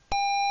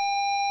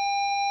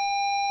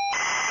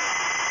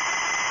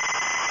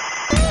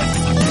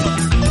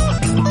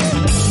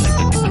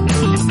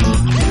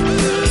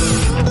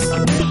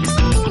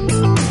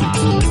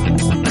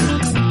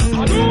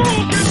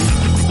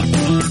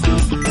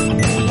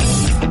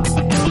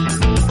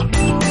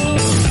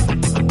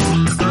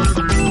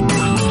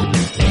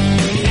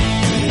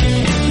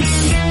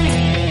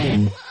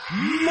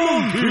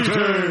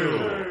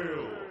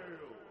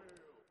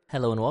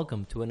Hello and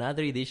welcome to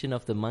another edition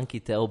of the Monkey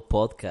Tail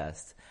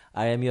podcast.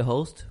 I am your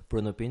host,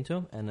 Bruno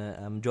Pinto, and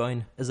I'm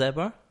joined as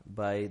ever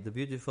by the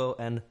beautiful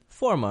and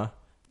former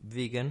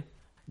vegan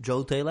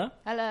Joe Taylor.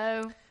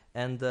 Hello.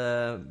 And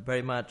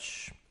very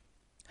much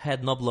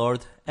head knob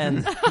lord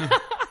and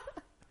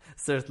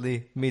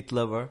certainly meat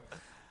lover,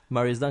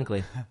 Marius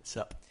Dunkley. What's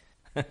up?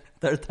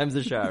 Third time's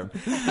the charm.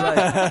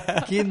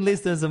 Right. Keen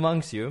listeners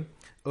amongst you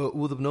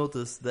would have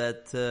noticed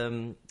that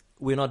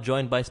we're not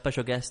joined by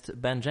special guest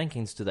Ben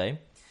Jenkins today.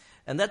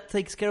 And that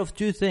takes care of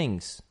two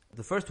things.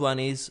 The first one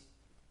is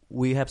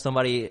we have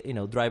somebody,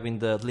 driving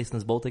the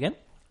listener's boat again,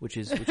 which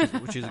is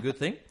a good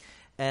thing.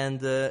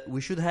 And we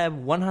should have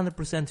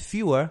 100%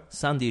 fewer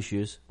sound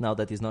issues now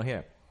that he's not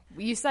here.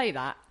 You say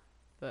that,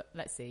 but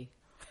let's see.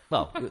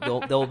 Well,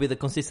 there will be the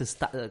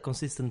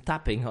consistent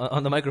tapping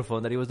on the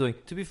microphone that he was doing.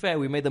 To be fair,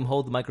 we made them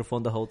hold the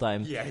microphone the whole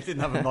time. Yeah, he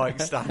didn't have a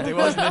mic stand. It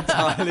wasn't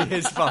entirely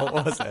his fault,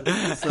 was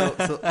it?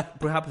 So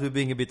perhaps we're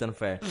being a bit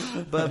unfair.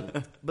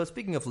 But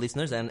speaking of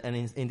listeners and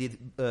indeed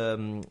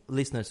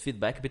listeners'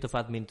 feedback, a bit of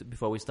admin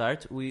before we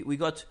start. We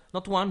got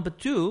not one but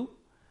two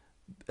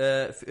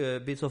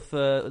bits of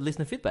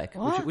listener feedback,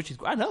 which is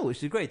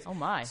great. Oh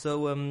my!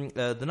 So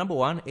the number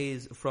one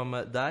is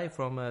from Dai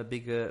from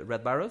Big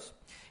Red Barrows.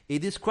 He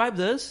described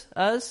us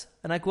as,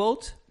 and I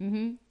quote,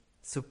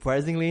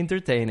 surprisingly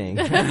entertaining.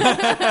 I'll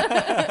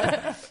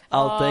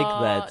take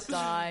that.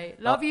 Di.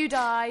 Love you,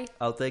 Di.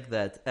 I'll take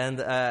that. And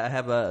I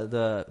have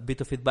the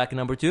bit of feedback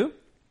number two.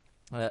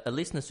 A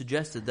listener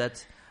suggested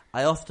that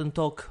I often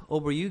talk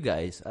over you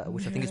guys,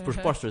 which I think is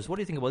preposterous. What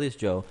do you think about this,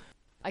 Joe?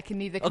 I can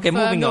neither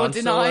confirm nor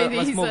deny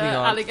these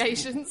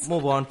allegations.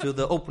 Move on to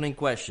the opening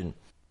question.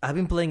 I've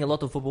been playing a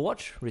lot of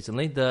Overwatch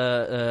recently,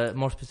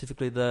 more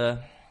specifically the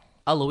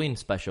Halloween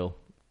special.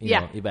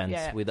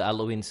 Events with the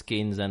Halloween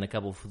skins, and a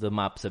couple of the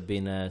maps have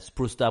been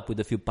spruced up with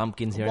a few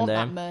pumpkins here and there.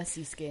 I want that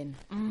Mercy skin.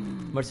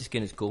 Mercy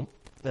skin is cool.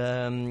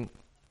 So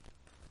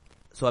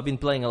I've been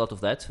playing a lot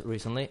of that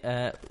recently.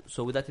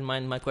 So with that in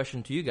mind, my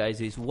question to you guys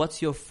is,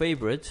 what's your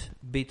favorite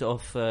bit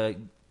of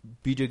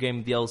video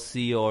game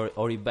DLC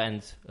or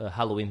event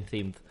Halloween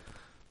themed?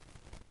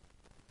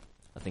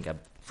 I think I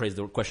phrased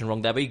the question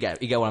wrong there, but you get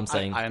what I'm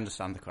saying. I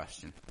understand the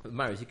question.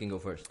 Marius, you can go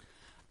first.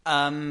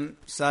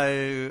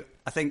 So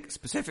I think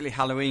specifically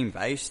Halloween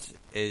based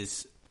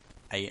is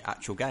a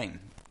actual game,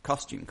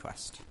 Costume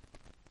Quest.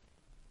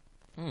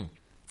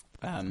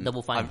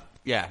 Double Fine.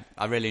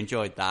 I really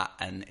enjoyed that,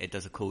 and it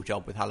does a cool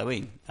job with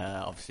Halloween.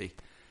 Obviously,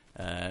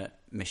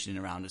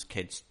 missioning around as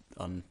kids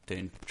on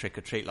doing trick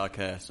or treat, like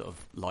a sort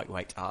of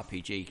lightweight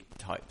RPG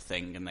type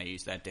thing, and they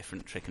use their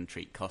different trick and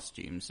treat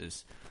costumes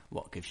as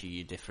what gives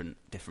you different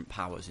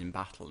powers in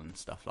battle and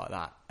stuff like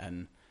that.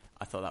 And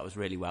I thought that was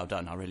really well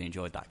done. I really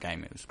enjoyed that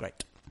game. It was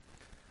great.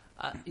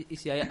 You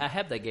see, I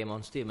have that game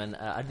on Steam, and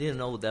I didn't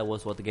know that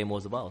was what the game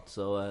was about.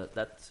 So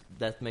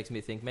that makes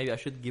me think maybe I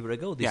should give it a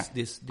go this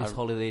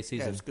holiday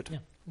season. Yeah, it's good. Yeah.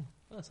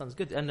 Well, that sounds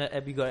good. And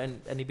have you got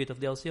any bit of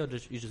DLC, or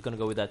you're just going to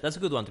go with that? That's a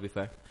good one, to be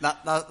fair.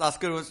 That's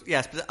good.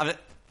 Yes, but I mean,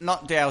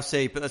 not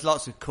DLC, but there's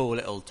lots of cool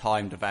little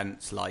timed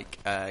events,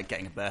 like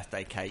getting a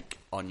birthday cake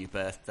on your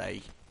birthday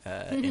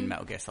in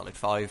Metal Gear Solid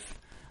 5.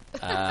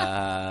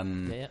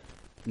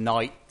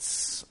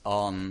 Nights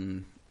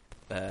on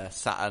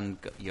Saturn,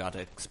 you had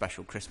a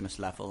special Christmas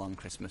level on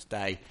Christmas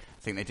Day.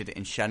 I think they did it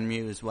in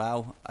Shenmue as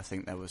well. I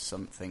think there was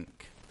something,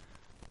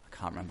 I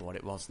can't remember what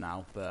it was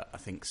now, but I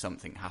think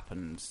something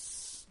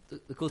happens.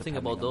 The cool thing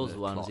about those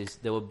ones is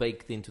they were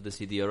baked into the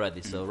CD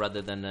already, so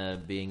rather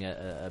than being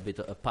a bit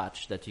of a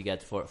patch that you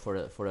get for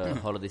a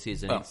holiday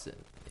season,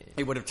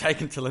 it would have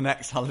taken till the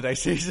next holiday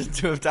season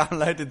to have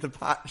downloaded the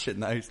patch in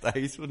those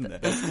days, wouldn't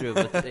it? That's true,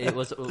 but it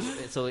was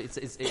so it's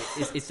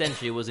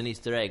essentially it was an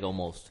Easter egg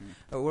almost.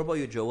 What about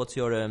you, Joe? What's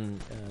your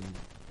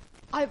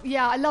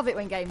I love it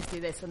when games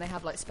do this, when they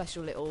have like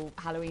special little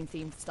Halloween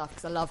themed stuff,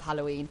 because I love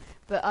Halloween.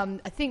 But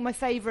I think my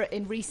favourite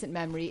in recent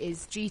memory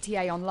is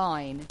GTA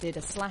Online did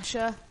a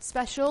slasher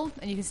special,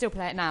 and you can still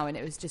play it now, and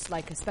it was just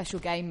like a special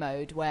game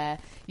mode where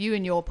you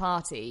and your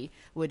party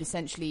would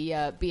essentially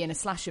be in a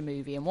slasher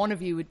movie, and one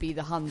of you would be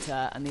the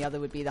hunter and the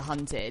other would be the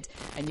hunted,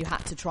 and you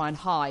had to try and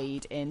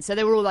hide in. So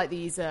they were all like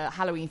these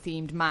Halloween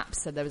themed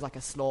maps, so there was like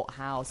a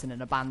slaughterhouse and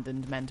an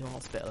abandoned mental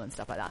hospital and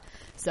stuff like that.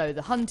 So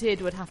the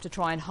hunted would have to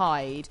try and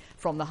hide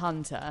from the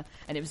hunter,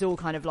 and it was all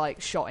kind of like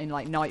shot in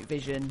like night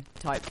vision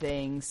type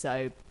thing,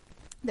 so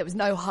there was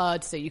no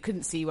HUD, so you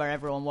couldn't see where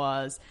everyone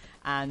was,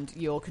 and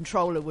your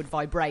controller would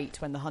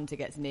vibrate when the hunter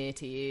gets near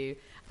to you.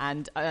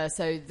 And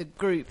so the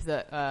group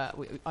that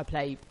I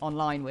play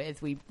online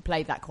with, we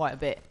played that quite a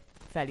bit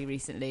fairly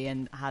recently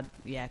and had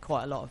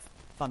quite a lot of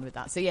fun with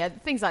that. So yeah,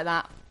 things like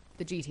that.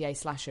 The GTA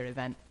Slasher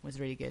event was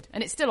really good,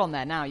 and it's still on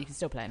there now. You can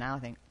still play it now, I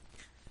think.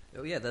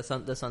 Oh yeah, that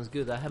sounds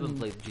good. I haven't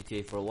played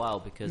GTA for a while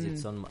because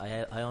it's on.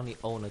 I only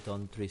own it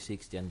on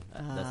 360, and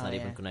that's not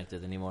even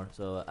connected anymore.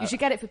 So you should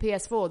get it for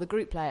PS4. The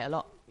group play it a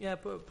lot. Yeah,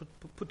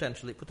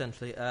 potentially.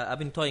 I've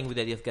been toying with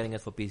the idea of getting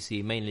it for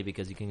PC, mainly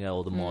because you can get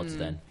all the mods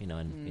then,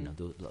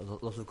 do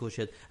lots of cool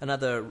shit.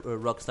 Another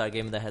Rockstar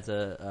game that has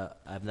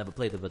I've never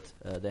played it, but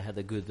they had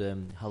a good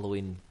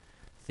Halloween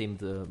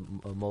themed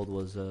mode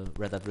was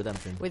Red Dead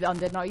Redemption. With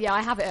Undead Night. Yeah,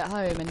 I have it at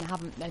home and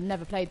I've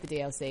never played the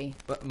DLC.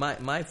 But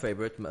my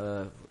favorite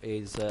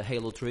is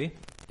Halo 3.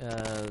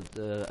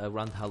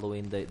 Around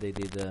Halloween, they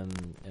did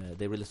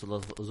they released a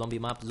lot of zombie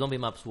maps. Zombie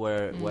maps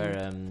where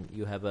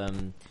you have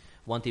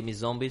one team is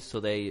zombies, so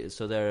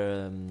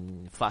they're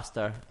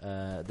faster.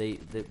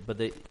 But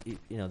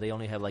they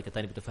only have like a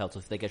tiny bit of health. So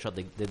if they get shot,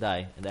 they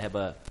die, and they have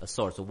a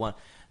sword. So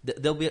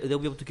they'll be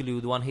able to kill you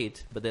with one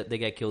hit, but they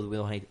get killed with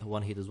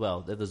one hit as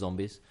well. They're the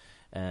zombies,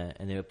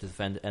 and they have to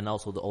defend. And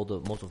also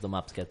most of the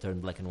maps get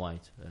turned black and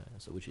white,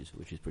 so which is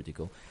pretty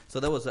cool.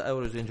 So I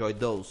always enjoyed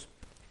those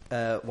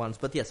ones.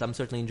 But yes, I'm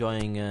certainly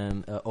enjoying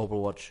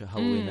Overwatch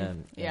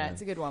Halloween. Yeah,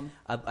 it's a good one.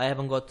 I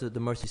haven't got the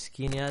Mercy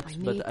skin yet,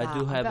 but I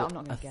do have. I bet I'm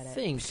not gonna get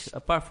it.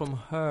 Apart from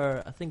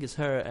her, I think it's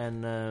her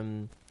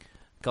and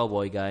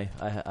Cowboy guy.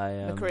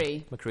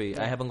 McCree.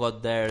 Yeah. I haven't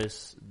got their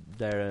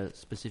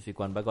specific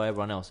one, but I got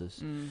everyone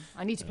else's.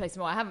 I need to play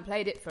some more. I haven't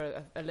played it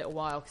for a little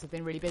while because I've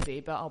been really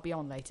busy, but I'll be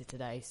on later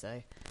today,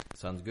 so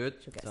sounds good.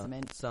 She'll get some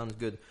in. Sounds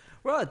good.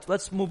 Right,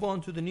 let's move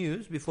on to the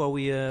news before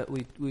we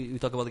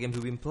talk about the games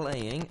we've been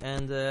playing.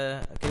 And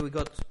we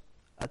got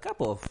a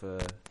couple of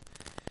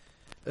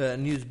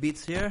news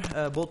bits here.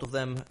 Both of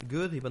them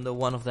good, even though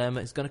one of them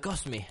is going to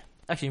cost me.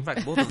 Actually, in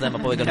fact, both of them are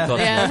probably going to cost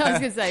me. Yeah, I was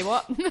going to say,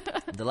 what?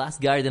 The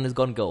Last Guardian has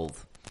gone gold.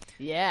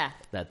 Yeah.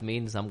 That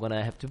means I'm going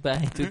to have to buy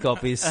 2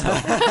 copies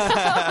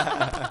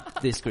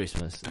this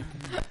Christmas.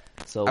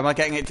 So, am I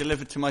getting it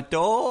delivered to my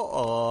door,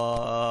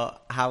 or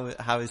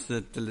how is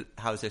this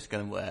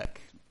going to work?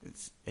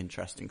 It's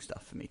interesting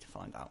stuff for me to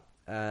find out.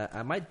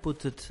 I might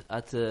put it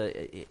at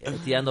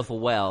the end of a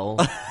well,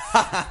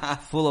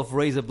 full of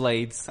razor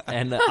blades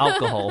and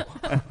alcohol.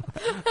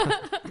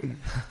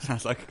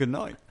 Sounds like a good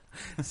night.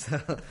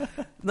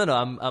 No,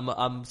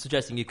 I'm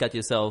suggesting you cut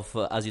yourself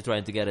as you're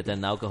trying to get it,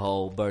 and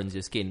alcohol burns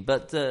your skin.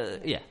 But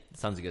yeah,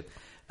 sounds good.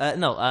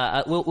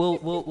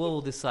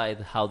 We'll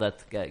decide how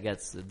that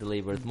gets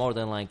delivered. More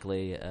than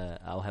likely,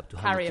 I'll have to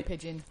carry a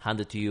pigeon,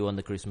 hand it to you on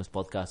the Christmas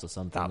podcast or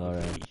something. That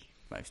would be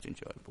most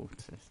enjoyable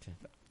to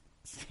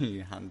see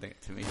you handing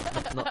it to me.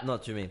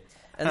 not to me.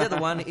 And the other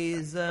one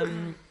is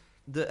the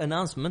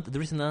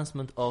recent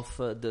announcement of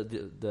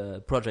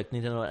the project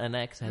Nintendo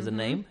NX has a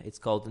name. It's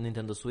called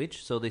Nintendo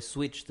Switch. So they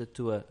switched it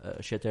to a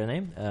shitter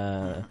name,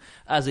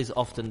 as is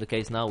often the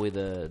case now with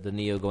the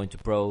Neo going to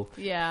Pro.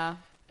 Yeah.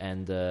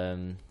 And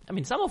I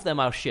mean, some of them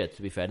are shit.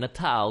 To be fair,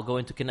 Natal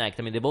going to Connect.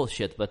 I mean, they're both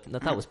shit, but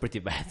Natal was pretty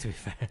bad. To be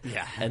fair.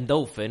 Yeah. And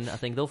Dolphin, I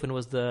think Dolphin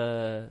was it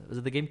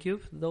the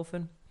GameCube?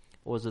 Dolphin.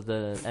 Or was it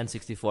the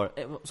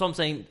N64? So I'm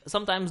saying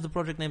sometimes the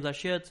project names are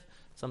shit,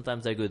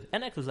 sometimes they're good.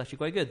 NX was actually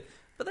quite good.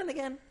 But then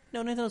again,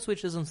 Nintendo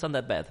Switch doesn't sound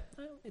that bad.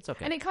 It's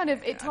okay. And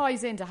it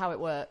ties into how it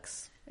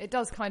works. It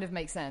does kind of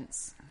make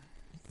sense.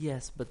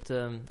 Yes, but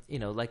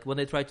like when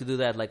they tried to do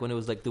that, like when it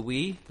was like the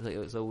Wii,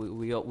 so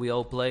we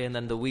all play, and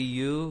then the Wii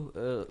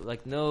U,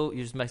 like no,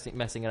 you're just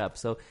messing it up.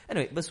 So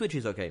anyway, but Switch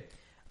is okay.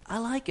 I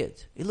like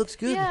it. It looks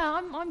good. Yeah,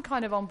 I'm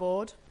kind of on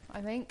board, I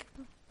think.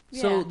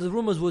 Yeah. So the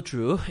rumors were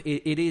true.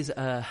 It is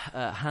a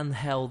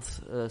handheld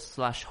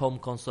 / home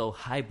console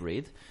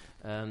hybrid,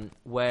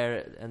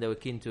 where, and they were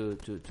keen to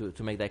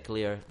make that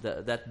clear,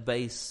 that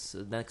base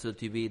next to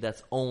the TV,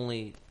 that's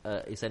only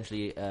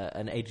essentially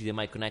an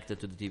HDMI connected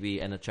to the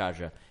TV and a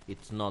charger.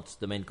 It's not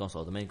the main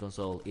console. The main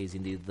console is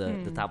indeed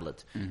the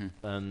tablet,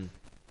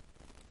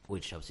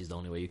 which obviously is the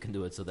only way you can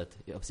do it, so that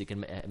you obviously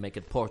can make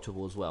it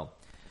portable as well.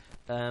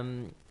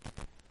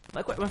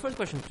 My first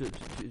question to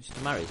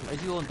Mari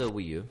is, you own the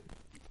Wii U?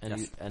 And,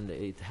 yes. And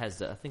it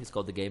has, I think it's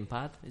called the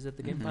Gamepad. Is it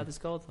the Gamepad it's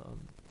called?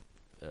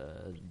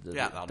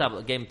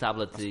 Game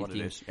tablet. That's what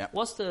it is. Yep.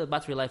 What's the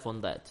battery life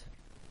on that?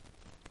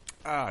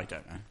 I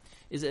don't know.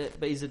 Is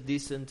it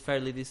decent,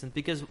 fairly decent?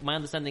 Because my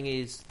understanding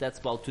is that's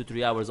about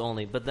 2-3 hours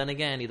only. But then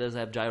again, it does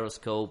have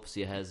gyroscopes.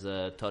 It has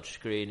a touch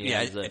screen.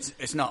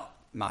 It's not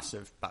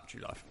massive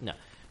battery life. No.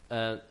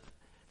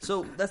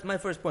 So that's my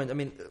first point. I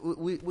mean,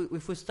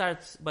 if we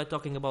start by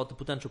talking about the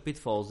potential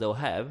pitfalls they'll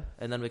have,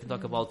 and then we can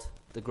talk about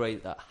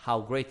how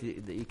great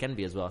it can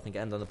be as well. I think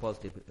end on a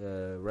positive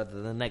rather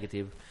than a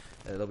negative.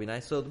 That'll be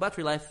nice. So the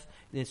battery life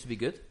needs to be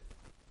good.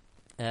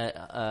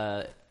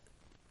 I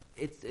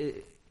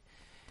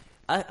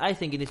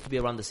think it needs to be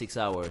around the 6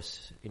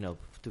 hours.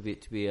 To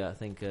be I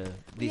think decent.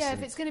 Yeah,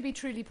 if it's going to be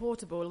truly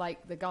portable,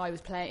 like the guy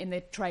was playing in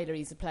the trailer,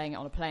 he's playing it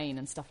on a plane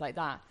and stuff like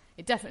that.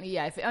 It definitely,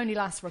 if it only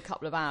lasts for a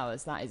couple of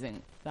hours, that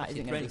isn't going to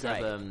be great. Trains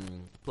have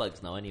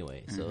plugs now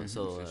anyway, so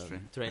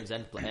trains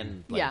and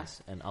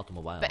planes and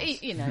automobiles. But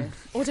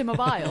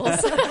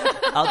automobiles.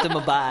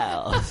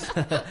 Automobiles.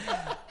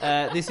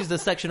 This is the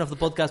section of the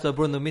podcast where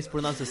Bruno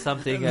mispronounces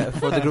something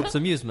for the group's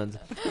amusement.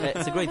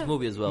 It's a great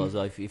movie as well.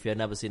 So if you've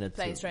never seen it,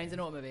 Planes, Trains, and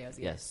Automobiles.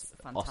 Yes,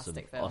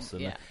 fantastic film. Awesome.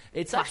 Yeah.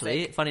 It's classic.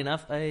 Actually, funny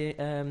enough,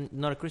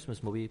 not a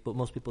Christmas movie, but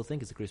most people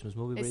think it's a Christmas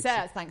movie. It's set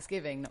at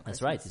Thanksgiving. Not that's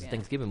Christmas, right. It's a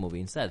Thanksgiving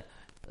movie instead.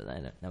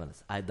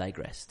 Nevertheless, I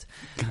digressed.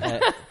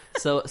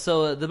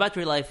 So the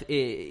battery life,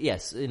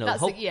 yes,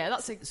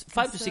 that's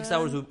 5 to 6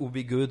 hours would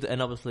be good,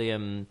 and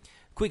obviously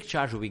quick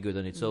charge would be good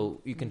on it.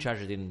 So you can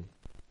charge it in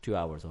 2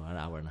 hours or an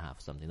hour and a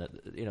half, something.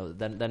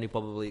 That, then you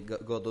probably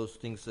got those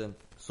things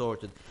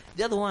sorted.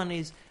 The other one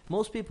is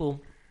most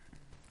people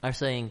are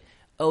saying,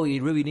 "Oh,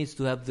 it really needs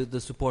to have the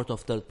support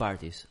of third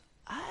parties."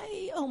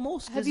 I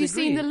almost Have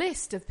disagree. you seen the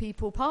list of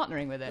people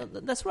partnering with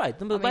it? That's right.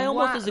 I mean, I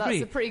almost wow, disagree.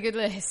 That's a pretty good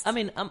list. I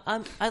mean,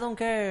 I don't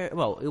care.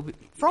 Well, it'll be,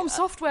 From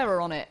Software are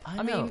on it.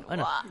 I know.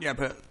 Yeah,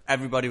 but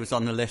everybody was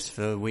on the list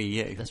for Wii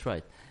U That's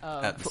right.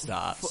 at the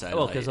start. So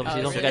well, 'cause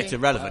obviously don't really? forget it's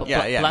irrelevant.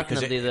 Yeah,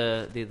 Platinum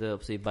because did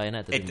obviously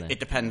Bayonetta, didn't they?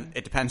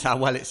 it depends how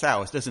well it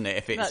sells, doesn't it?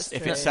 If That's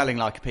it's true. selling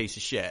like a piece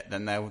of shit,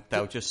 then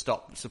they'll just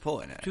stop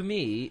supporting it. To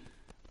me,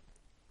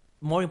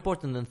 more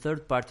important than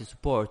third-party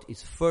support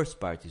is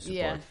first-party support.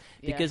 Yeah,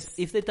 Because yes.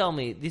 if they tell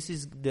me this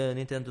is the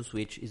Nintendo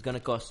Switch, it's gonna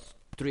cost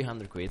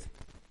 300 quid,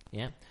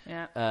 yeah,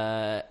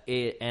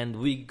 and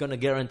we're gonna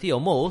guarantee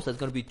almost there's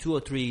gonna be 2 or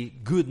 3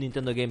 good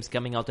Nintendo games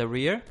coming out every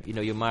year. You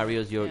know, your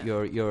Mario's, your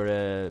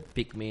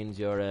Pikmin's,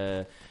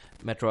 your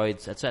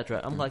Metroids,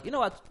 etc. I'm like, you know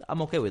what?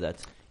 I'm okay with that.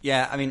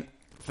 Yeah, I mean,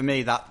 for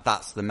me,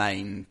 that's the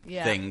main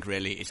Yeah. thing,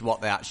 really, is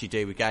what they actually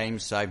do with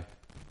games. So,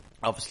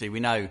 obviously,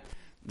 we know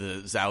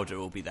the Zelda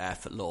will be there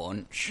for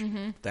launch.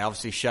 Mm-hmm. They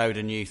obviously showed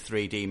a new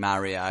 3D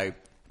Mario.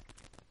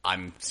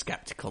 I'm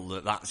sceptical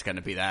that that's going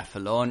to be there for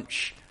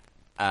launch.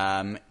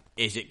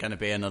 Is it going to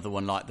be another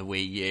one like the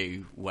Wii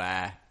U,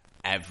 where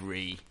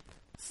every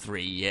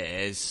 3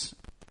 years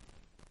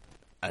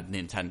a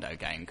Nintendo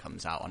game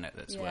comes out on it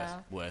that's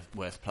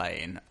worth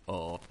playing,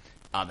 or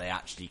are they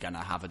actually going to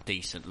have a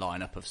decent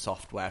lineup of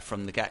software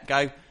from the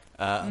get-go?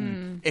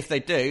 If they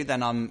do,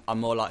 then I'm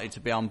more likely to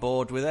be on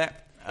board with it.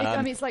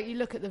 I mean, it's like you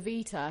look at the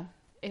Vita.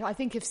 I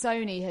think if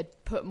Sony had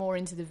put more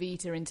into the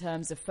Vita in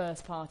terms of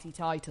first-party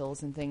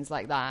titles and things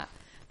like that,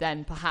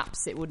 then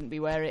perhaps it wouldn't be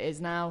where it is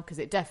now, because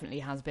it definitely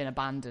has been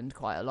abandoned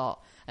quite a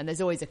lot. And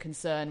there's always a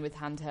concern with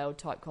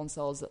handheld-type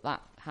consoles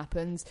that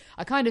happens.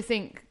 I kind of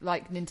think,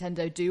 like,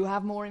 Nintendo do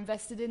have more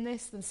invested in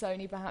this than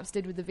Sony perhaps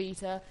did with the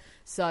Vita,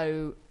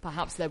 so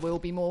perhaps there will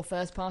be more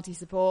first-party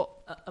support.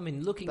 I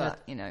mean, looking But, at...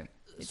 you know,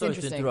 it's Sorry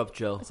interesting. to interrupt,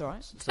 Joe. That's all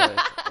right. Sorry.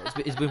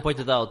 It's been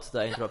pointed out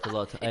that I interrupt a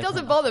lot. It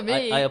doesn't bother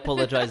me. I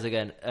apologize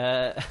again.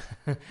 Well,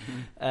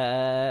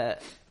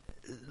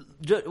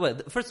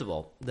 first of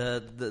all,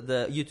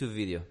 the YouTube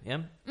video,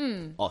 yeah,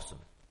 awesome.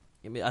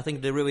 I mean, I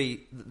think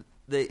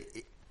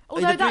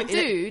Although that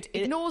dude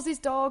ignores his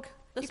dog.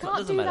 You can't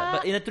doesn't do matter.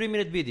 that. But in a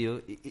 3-minute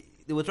video,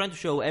 they were trying to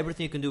show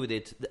everything you can do with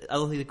it. I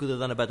don't think they could have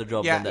done a better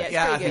job than that. it's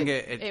I pretty think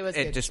good. It was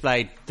it good.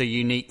 displayed the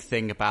unique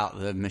thing about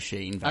the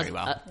machine very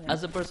well.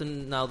 As a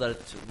person now that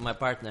my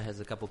partner has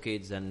a couple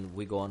kids and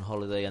we go on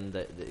holiday and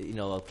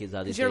our kids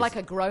are these Because you're days- like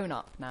a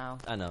grown-up now.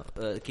 I know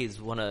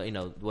kids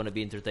wanna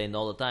be entertained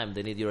all the time.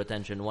 They need your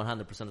attention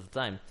 100% of the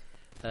time.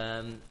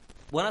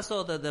 When I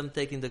saw that them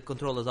taking the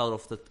controllers out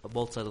of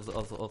both sides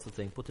of the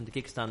thing, putting the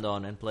kickstand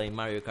on and playing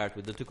Mario Kart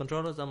with the 2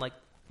 controllers, I'm like,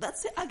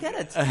 that's it. I get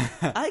it.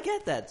 I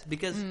get that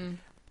because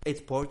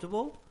it's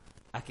portable.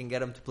 I can get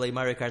them to play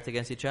Mario Kart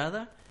against each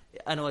other.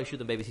 I know I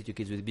shouldn't babysit your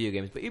kids with video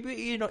games, but you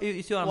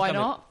see where I'm Why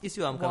coming. not? You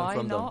see where I'm coming Why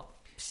from. not?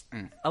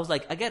 I was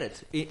like, I get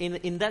it.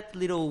 In that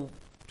little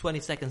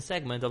 20-second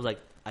segment, I was like,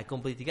 I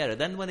completely get it.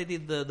 Then when they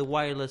did the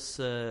wireless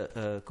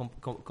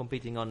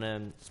competing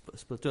on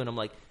Splatoon, I'm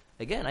like,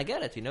 again, I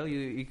get it.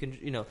 You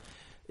can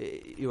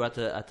you're at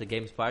a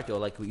games party, or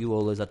like you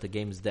always at the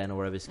games den or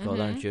whatever it's called,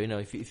 aren't you?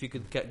 If you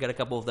could get a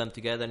couple of them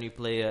together and you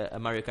play a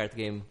Mario Kart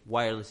game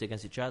wirelessly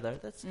against each other,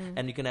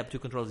 and you can have 2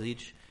 controllers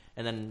each,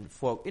 and then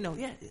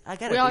I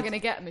get it. We are going to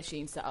get a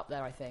machine set up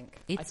there, I think.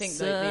 I It's, think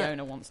the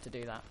owner wants to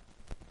do that.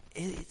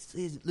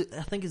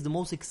 I think it's the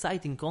most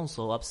exciting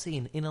console I've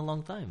seen in a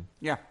long time.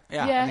 Yeah,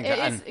 Yeah, I think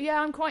that- and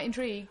I'm quite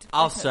intrigued.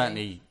 I'll definitely.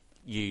 certainly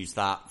use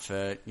that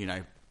for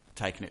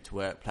taking it to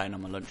work, playing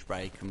on my lunch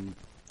break and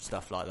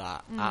stuff like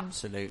that.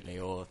 Absolutely,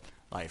 or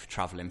like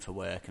travelling for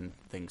work and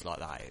things like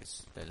that.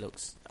 It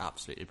looks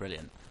absolutely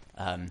brilliant.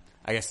 I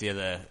guess the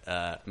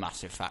other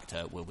massive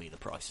factor will be the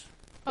price.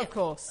 Of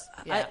course.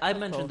 Yeah, I of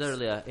mentioned course.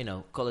 earlier,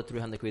 call it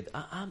 300 quid.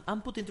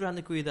 I'm putting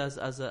 300 quid as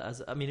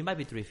I mean, it might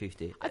be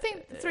 350. I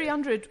think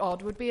 300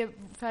 odd would be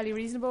fairly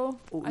reasonable,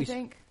 I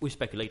think. We're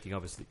speculating,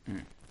 obviously.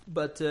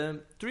 But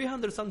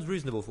 300 sounds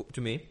reasonable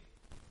to me.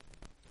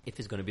 If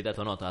it's going to be that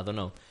or not, I don't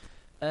know.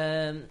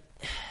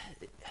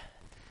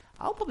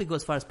 I'll probably go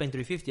as far as paying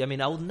 350. I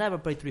mean, I would never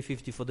pay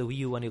 350 for the Wii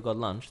U when it got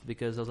launched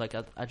because I was like,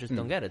 I just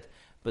don't get it.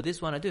 But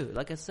this one I do.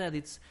 Like I said,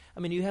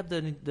 you have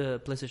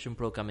the PlayStation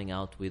Pro coming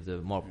out with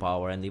more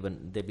power, and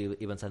they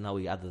even said now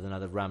we added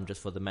another RAM just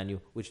for the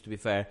menu, which to be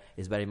fair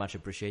is very much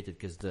appreciated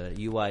because the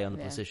UI on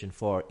the PlayStation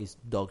 4 is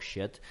dog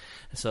shit.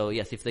 So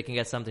yes, if they can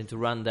get something to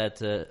run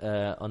that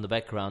on the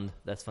background,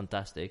 that's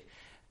fantastic.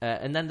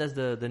 And then there's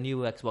the new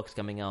Xbox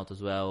coming out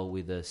as well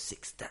with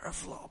 6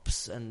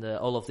 teraflops and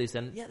all of this,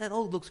 and that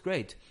all looks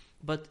great.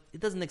 But it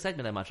doesn't excite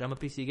me that much. I'm a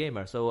PC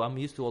gamer, so I'm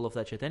used to all of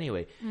that shit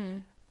anyway.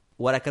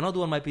 What I cannot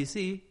do on my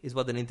PC is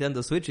what the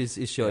Nintendo Switch is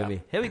showing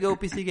me. Here we go,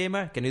 PC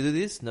gamer. Can you do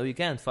this? No, you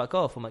can't. Fuck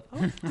off. I'm like,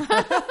 oh.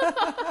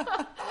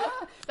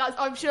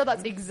 I'm sure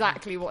that's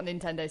exactly what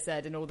Nintendo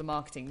said in all the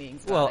marketing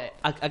meetings about Well, it.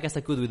 I guess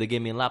I could with the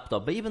gaming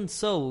laptop, but even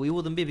so, it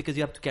wouldn't be because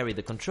you have to carry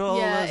the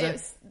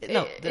controllers.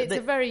 Yeah,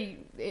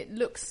 it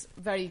looks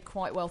very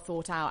quite well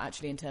thought out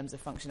actually in terms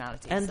of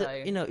functionality. And so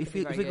if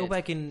we go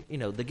back in,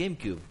 the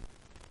GameCube,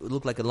 it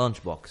looked like a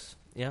lunchbox.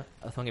 Yeah,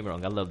 don't get me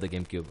wrong, I love the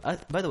GameCube.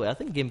 By the way, I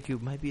think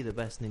GameCube might be the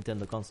best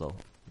Nintendo console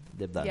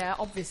they've done. Yeah,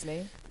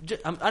 obviously.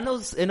 I know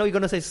you're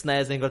gonna say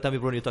SNES, and you're gonna tell me,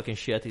 Bruno, you're talking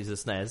shit. It's a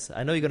SNES.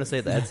 I know you're gonna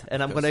say that,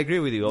 and I'm gonna agree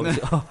with you.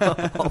 Obviously.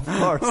 Of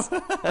course.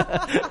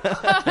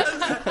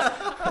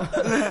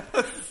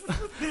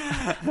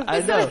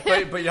 I know,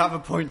 but you have a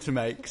point to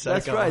make. So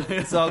that's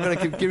right. So I'm gonna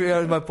keep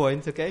giving my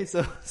point. Okay,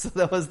 so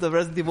that was the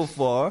Resident Evil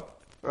 4,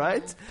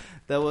 right?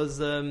 That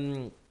was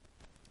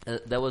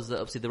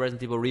obviously the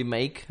Resident Evil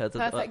remake.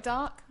 Perfect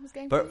Dark was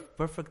GameCube.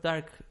 Perfect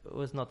Dark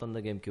was not on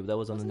the GameCube. That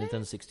was on the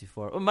Nintendo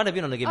 64. It might have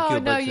been on the GameCube. Oh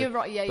no, but, you're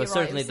right. Yeah, you're but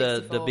right. certainly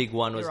the big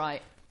one was. You're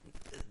right.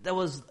 That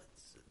was.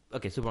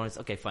 Okay, Super Mario.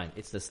 Okay, fine.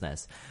 It's the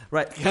SNES.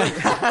 Right.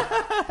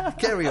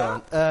 Carry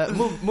on.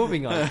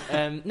 Moving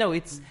on. No,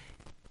 it's.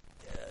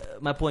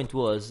 My point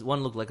was,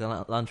 one looked like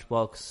a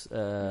lunchbox,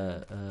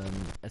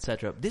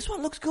 etc. This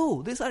one looks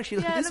cool. This one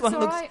looks.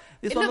 Right.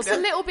 It looks a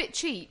little bit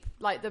cheap,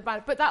 but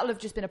that'll have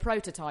just been a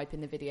prototype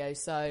in the video.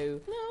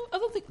 So no, I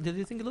don't think. Did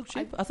you think it looked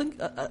cheap? I think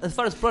as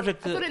far as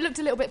project, I thought it looked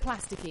a little bit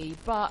plasticky,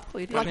 but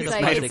like I it's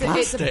say, made it's of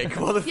plastic.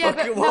 What the yeah,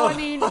 fuck? but What no, I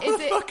mean, is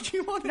the it? fuck do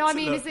you want No, I it to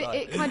mean, look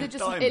like? it kind of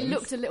just? It Diamonds?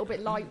 looked a little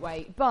bit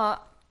lightweight,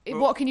 but.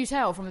 What can you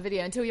tell from the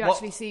video until you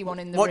actually see one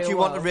in the real What do you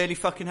want a world? really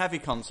fucking heavy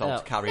console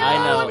to carry?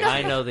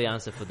 I know the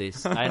answer for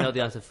this.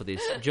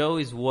 Joe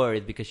is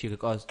worried because she's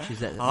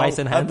bison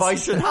hands.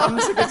 Bison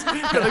hands are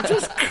going to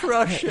just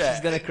crush it.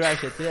 She's going to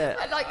crush it, yeah.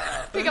 And, like,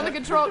 pick up the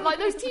control, like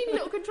those teeny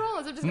little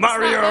controllers. I'm just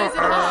Mario!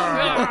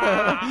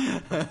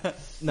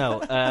 No,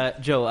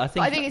 Joe, I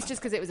think it's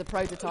just because it was a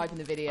prototype in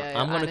the video.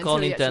 I'm going to call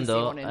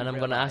Nintendo and I'm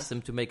going to ask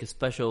them to make a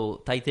special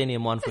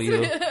titanium one for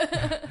you.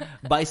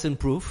 Bison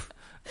proof.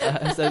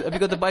 So have you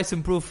got the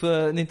bison proof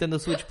Nintendo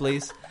Switch,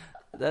 please?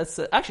 That's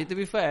actually, to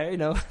be fair,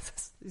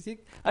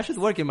 I should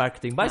work in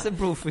marketing. Bison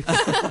proof is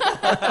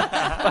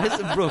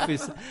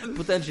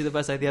potentially the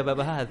best idea I've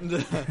ever had.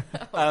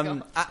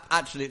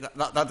 Actually,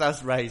 that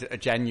does raise a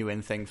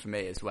genuine thing for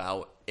me as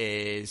well.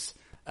 Is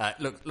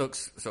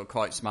looks sort of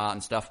quite smart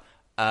and stuff.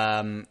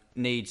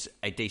 Needs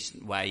a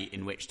decent way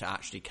in which to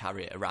actually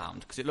carry it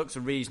around because it looks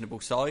a reasonable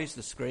size,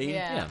 the screen,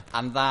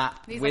 and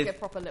that needs with like a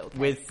proper little case.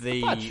 with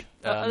the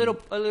a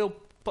little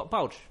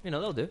pouch,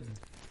 that'll do.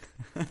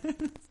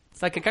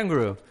 It's like a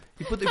kangaroo.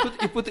 You put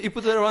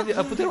it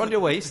around your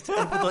waist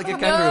and put it like a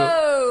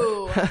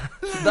kangaroo. No.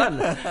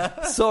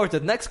 Done.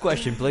 Sorted. Next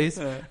question, please.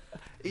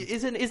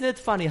 Isn't it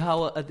funny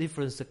how a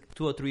difference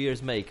 2 or 3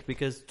 years make?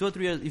 Because 2 or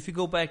 3 years, if you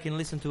go back and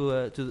listen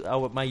to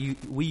my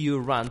Wii U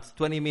rant,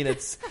 20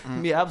 minutes,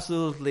 me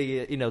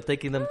absolutely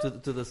taking them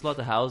to the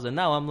slaughterhouse, and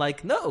now I'm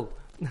like, no.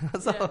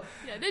 So,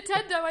 yeah,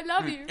 Nintendo, I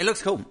love you. It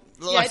looks cool.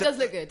 Yeah, it does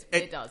look good.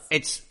 It does.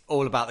 It's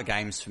all about the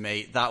games for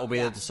me. That will be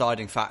the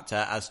deciding factor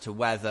as to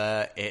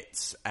whether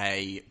it's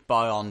a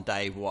buy on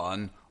day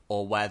one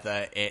or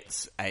whether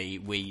it's a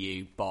Wii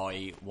U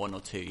buy 1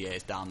 or 2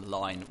 years down the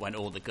line when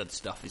all the good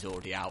stuff is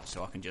already out,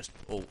 so I can just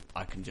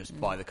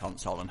buy the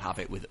console and have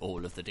it with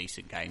all of the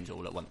decent games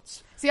all at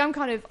once. See, I'm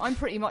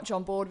pretty much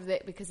on board with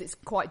it because it's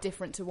quite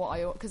different to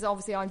because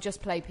obviously I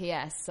just play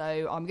PS, so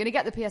I'm going to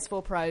get the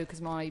PS4 Pro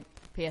because my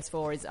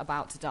PS4 is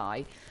about to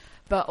die.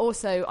 But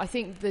also, I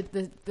think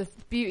the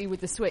beauty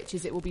with the Switch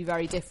is it will be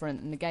very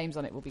different, and the games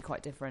on it will be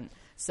quite different.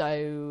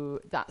 So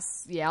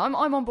I'm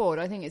on board.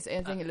 I think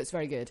it looks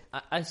very good.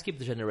 I skipped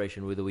the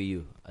generation with the Wii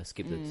U. I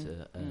skipped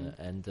it,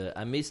 and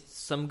I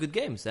missed some good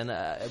games. And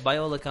by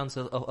all accounts,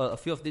 a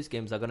few of these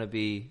games are going to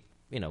be,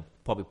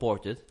 probably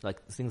ported.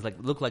 Like things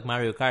look like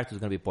Mario Kart is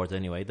going to be ported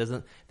anyway. It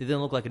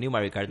didn't look like a new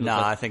Mario Kart. No,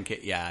 I think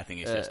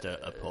it's just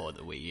a port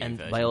of the Wii U and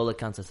version. By all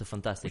accounts, it's a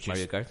fantastic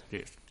Mario Kart.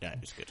 Yeah,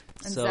 it's good.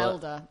 And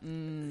Zelda.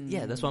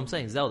 Yeah, that's what I'm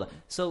saying, Zelda.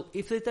 So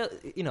if they tell,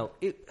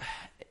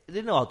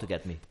 they know how to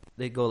get me.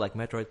 They go like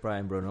Metroid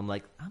Prime, bro, and I'm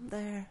like, I'm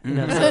there.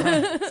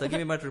 So give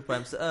me Metroid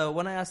Prime. So,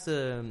 when I asked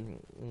the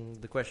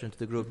question to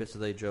the group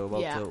yesterday, Joe,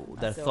 about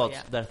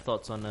their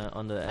thoughts on the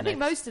NX. I think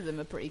most of them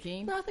are pretty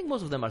keen. No, I think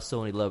most of them are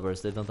Sony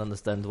lovers. They don't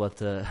understand what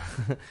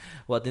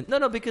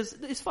because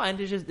it's fine.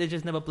 They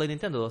just never played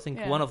Nintendo. I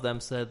think one of them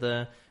said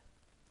the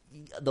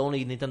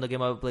only Nintendo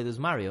game I ever played was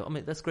Mario. I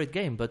mean, that's a great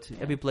game, but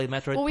have you played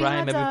Metroid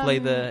Prime? Have you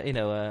played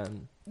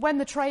the when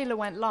the trailer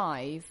went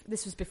live,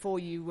 this was before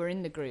you were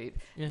in the group,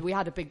 we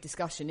had a big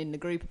discussion in the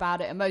group about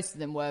it, and most of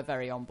them were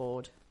very on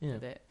board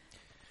with it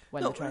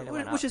when the trailer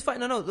went which is fine.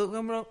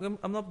 No,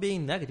 I'm not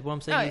being negative. What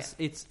I'm saying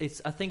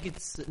is I think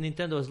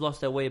Nintendo has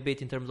lost their way a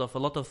bit in terms of a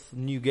lot of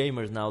new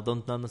gamers now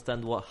don't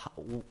understand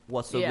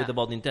what's so good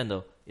about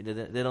Nintendo.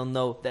 They don't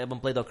know. They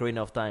haven't played Ocarina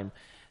of Time.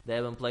 They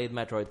haven't played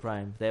Metroid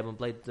Prime. They haven't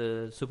played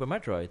Super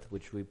Metroid,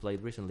 which we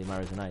played recently,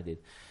 Marius and I did.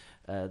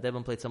 They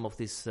haven't played some of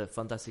these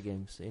fantastic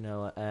games,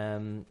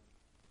 and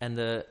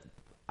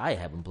I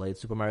haven't played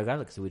Super Mario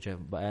Galaxy, which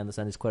I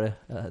understand is quite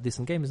a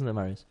decent game, isn't it,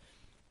 Marius?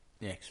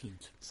 Yeah,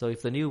 excellent. So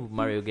if the new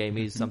Mario game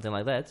is something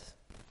like that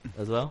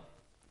as well,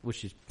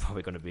 which is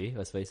probably going to be,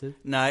 let's face it.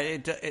 No,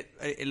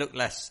 it looked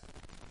less.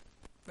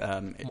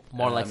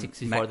 More like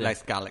 64.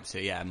 Less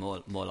Galaxy, yeah,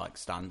 more like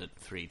standard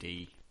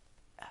 3D.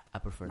 I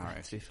prefer Mario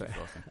that, to be fair.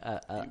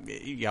 64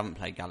 thing. You haven't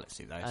played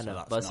Galaxy though, I so know,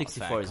 that's but not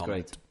 64 a fair is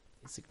comment.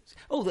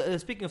 great.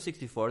 Speaking of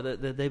 64,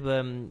 they've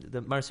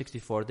the Mario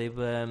 64, they've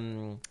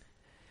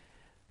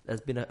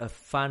there's been a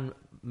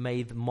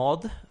fan-made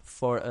mod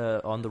for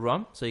on the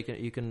ROM, so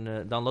you can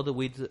download it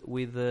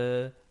with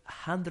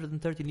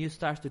 130 new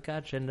stars to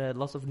catch and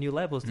lots of new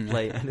levels to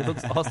play, and it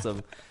looks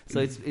awesome. So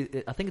I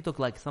think it took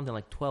like something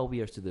like 12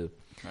 years to do.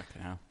 Okay,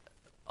 yeah.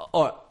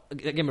 Or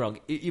get me wrong,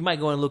 you might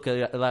go and look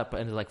at that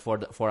and it's like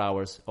 4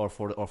 hours or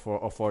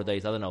 4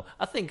 days. I don't know.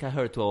 I think I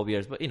heard 12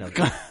 years, but you know,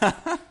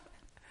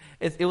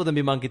 it wouldn't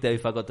be Monkey Tail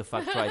if I got the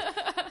facts right.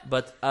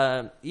 But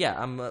yeah,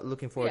 I'm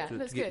looking forward to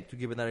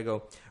give it another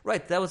go.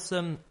 Right, that was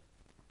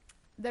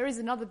There is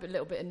another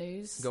little bit of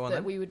news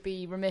then. we would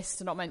be remiss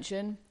to not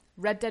mention.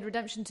 Red Dead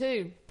Redemption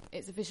 2.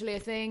 It's officially a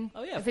thing.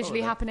 Oh yeah,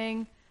 officially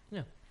happening.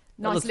 Yeah.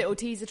 Nice little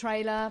teaser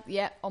trailer.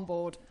 Yeah, on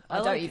board.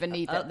 I don't even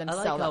need them to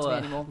sell that to me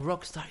anymore.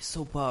 Rockstar is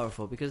so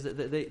powerful because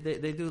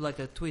they do like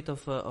a tweet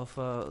of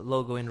a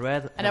logo in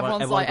red, and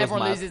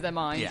everyone loses their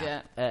mind.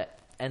 Yeah.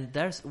 And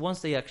once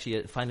they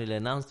actually finally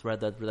announced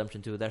Red Dead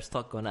Redemption 2, their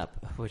stock gone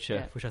up, which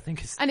I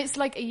think is. And it's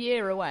like a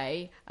year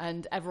away,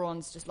 and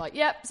everyone's just like,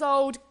 "Yep,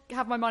 sold.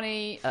 Have my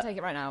money. Take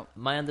it right now."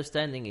 My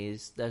understanding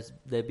is that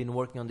they've been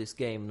working on this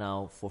game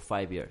now for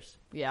 5 years.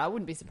 Yeah, I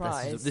wouldn't be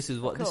surprised. This is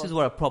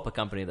what a proper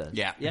company does.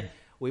 Yeah.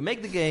 We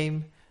make the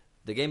game.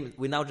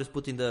 We now just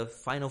put in the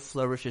final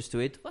flourishes to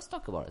it. Let's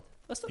talk about it.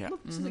 Let's talk. Yeah,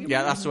 look, this is a game.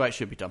 yeah, that's the way it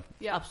should be done.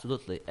 Yeah,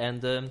 absolutely.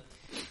 And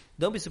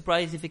don't be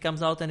surprised if it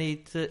comes out and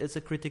it's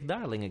a critic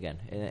darling again,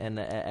 and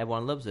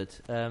everyone loves it.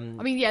 I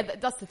mean, yeah,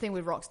 that's the thing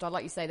with Rockstar.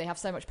 Like you say, they have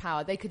so much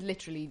power. They could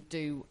literally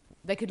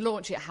they could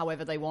launch it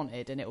however they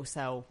wanted, and it will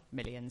sell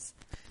millions.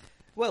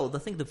 Well, I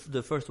think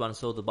the first one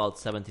sold about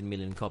 17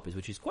 million copies,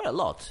 which is quite a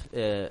lot,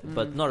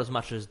 but not as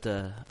much as I don't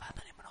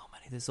even know how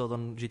many they sold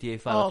on GTA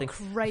 5. Oh,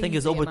 I think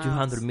it's over amounts.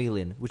 200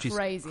 million, which is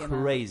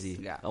crazy.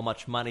 Yeah. How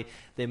much money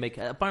they make.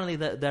 Apparently,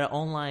 their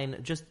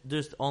online just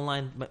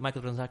online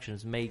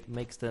microtransactions made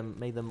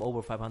them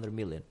over 500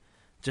 million.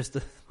 Just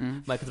the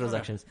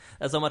microtransactions.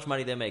 That's how much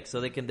money they make.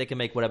 So they can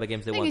make whatever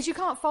games they want. The thing is, you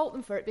can't fault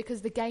them for it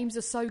because the games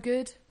are so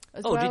good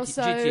as well.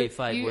 GTA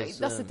 5 was.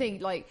 That's the thing.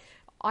 Like,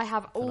 I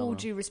have all phenomenal.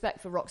 due respect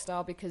for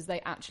Rockstar because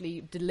they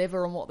actually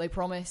deliver on what they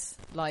promise.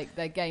 Like,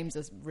 their games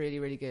are really,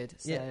 really good.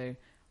 So,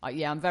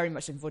 I'm very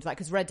much looking forward to that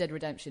because Red Dead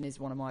Redemption is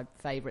one of my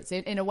favourites.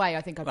 In a way,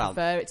 I think I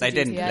prefer it to They GTA.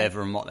 didn't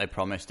deliver on what they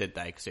promised, did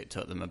they? Because it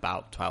took them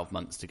about 12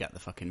 months to get the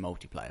fucking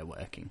multiplayer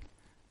working.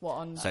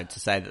 So to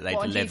say that they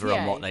deliver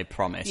on what they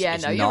promised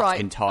is not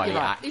entirely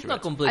accurate. It's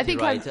not completely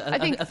right. I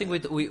think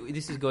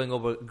this is going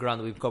over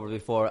ground we've covered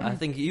before. I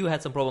think you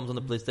had some problems on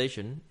the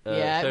PlayStation.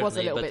 It was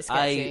a little bit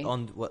sketchy.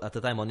 At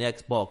the time on the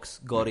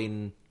Xbox got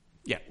in.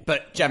 Yeah,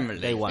 but generally,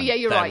 they won. Yeah,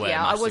 you're right.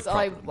 Yeah,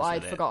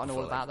 I'd forgotten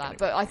all about that.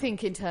 But I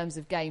think in terms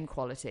of game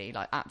quality,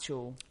 like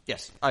actual.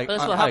 Yes, but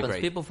that's what happens.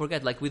 Agree. People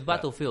forget, like with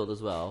Battlefield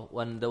as well.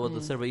 When there was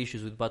the server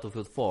issues with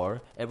Battlefield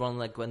 4, everyone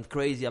went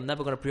crazy. I'm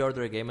never going to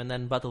pre-order a game, and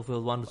then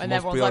Battlefield 1 was the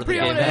most pre-ordered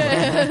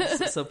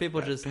game. So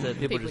people just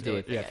do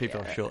it. Yeah,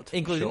 people are short,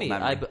 including me.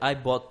 Memory. I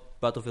bought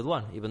Battlefield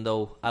 1, even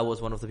though I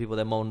was one of the people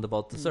that moaned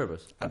about the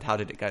servers. And how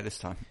did it go this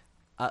time?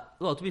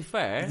 Well, to be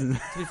fair,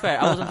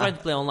 I wasn't trying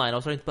to play online.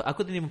 I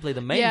couldn't even play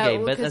the main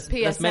game. But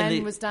PSN mainly,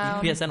 was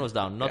down. PSN was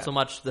down. Not so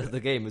much the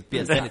game.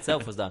 PSN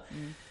itself was down.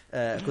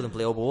 I couldn't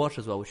play Overwatch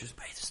as well, which was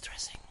very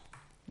distressing.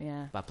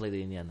 Yeah, but I played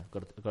it in the end.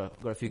 Got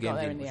a few games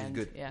in, which is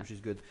good. Yeah. Which is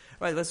good.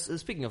 Right.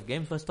 Speaking of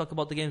games, let's talk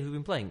about the games we've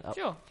been playing.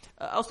 Sure.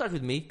 I'll start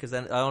with me because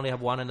then I only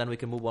have one, and then we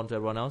can move on to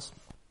everyone else.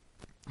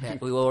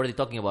 We were already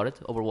talking about it,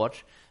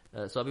 Overwatch.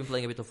 So I've been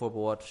playing a bit of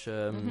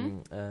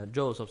Overwatch.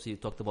 Joe's obviously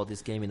talked about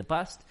this game in the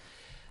past.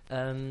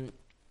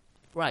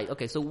 Right.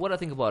 Okay. So what I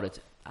think about it,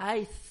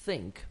 I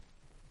think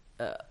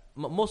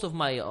most of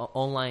my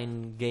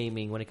online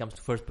gaming, when it comes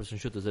to first-person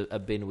shooters,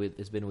 has been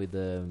with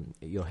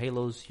your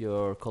Halos,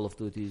 your Call of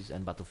Duties,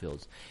 and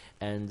Battlefields.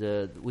 And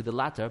with the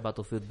latter,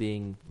 Battlefield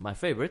being my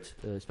favorite,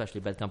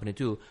 especially Bad Company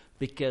 2,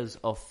 because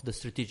of the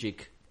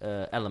strategic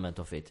element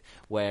of it,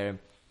 where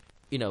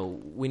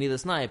we need a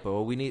sniper,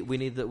 or we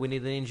need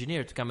an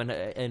engineer to come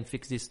and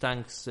fix these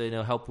tanks,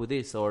 help with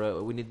this,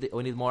 or we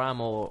need more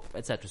ammo,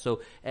 etc.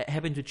 So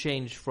having to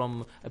change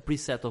from a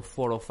preset of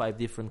 4 or 5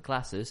 different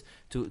classes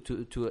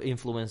to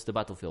influence the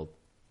battlefield.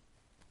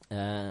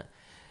 That's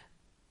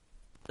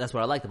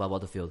what I liked about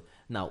Battlefield.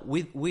 Now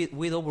with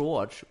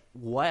Overwatch,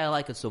 why I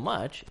like it so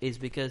much is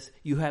because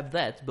you have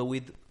that, but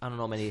with I don't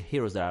know how many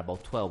heroes there are,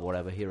 about 12 or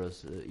whatever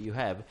heroes you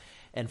have.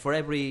 And for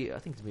every, I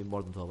think it's been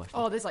more than 12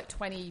 actually. Oh, there's like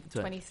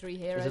 23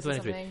 heroes or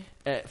something.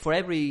 For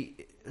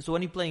every so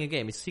when you're playing a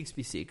game, it's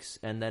 6v6,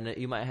 and then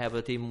you might have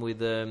a team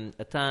with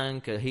a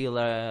tank, a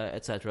healer,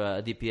 etc.,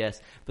 a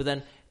DPS. But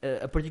then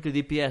a particular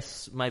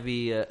DPS might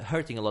be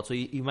hurting a lot, so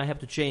you might have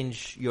to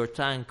change your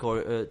tank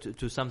or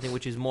to something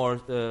which is more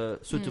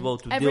suitable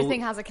to everything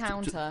deal has a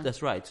counter.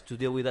 that's right, to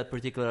deal with that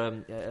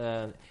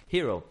particular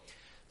hero.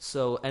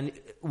 So, and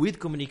with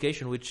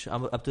communication, which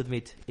I'm up to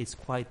admit is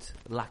quite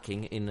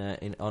lacking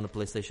on a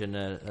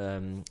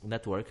PlayStation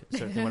network,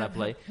 certainly when I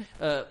play.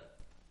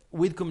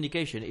 With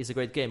communication, it's a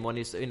great game. When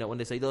when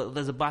they say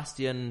there's a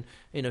Bastion,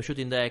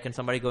 shooting deck, and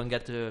somebody go and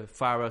get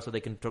Pharah so they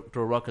can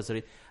throw rockets at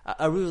it.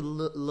 I really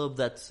love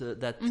that.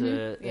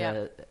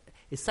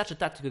 It's such a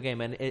tactical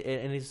game, and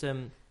it's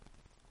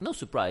no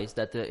surprise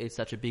that it's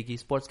such a big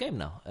esports game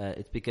now.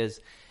 It's because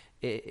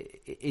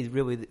it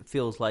really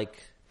feels like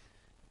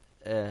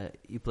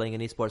you're playing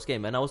an esports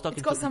game. And I was talking.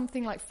 It's got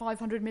something like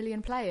 500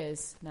 million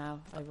players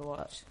now.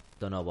 Overwatch.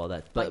 Don't know about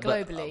that, but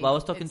globally. But I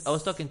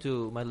was talking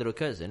to my little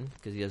cousin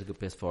because he has a good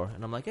PS4,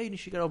 and I'm like, "Hey, you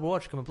should get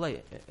Overwatch, come and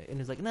play." And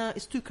he's like, "Nah,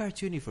 it's too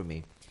cartoony for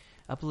me.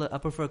 I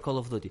prefer Call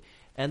of Duty."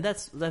 And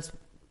that's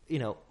obviously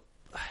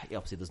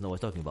there's no way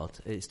talking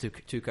about. It's too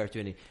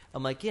cartoony.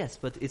 I'm like, yes,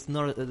 but it's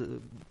not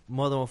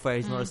Modern Warfare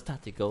is not as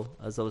tactical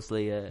as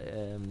obviously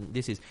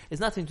this is. It's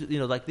nothing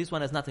to like this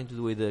one has nothing to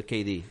do with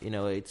KD.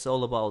 It's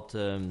all about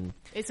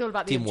it's all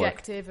about the teamwork.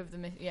 objective of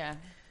the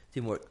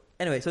teamwork.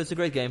 Anyway, so it's a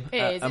great game. It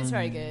is. I'm it's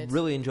very good.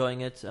 Really enjoying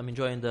it. I'm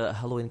enjoying the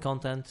Halloween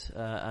content,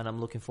 and I'm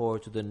looking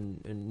forward to the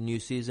new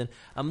season.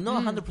 I'm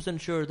not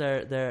 100% sure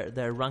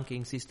their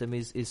ranking system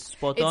is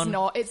spot on. It's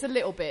not. It's a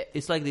little bit.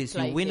 It's like this: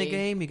 flaky. you win a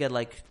game, you get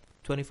like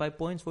 25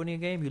 points for winning a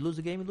game. You lose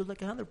a game, you lose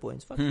like 100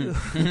 points. Fuck you.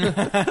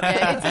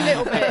 Yeah, it's a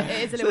little bit.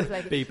 It is a little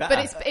flaky. Be better.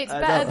 But it's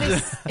better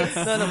this.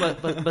 No,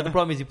 but the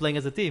problem is you're playing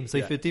as a team. So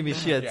if your team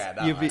is shit,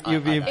 you're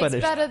being punished.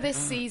 It's better this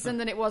season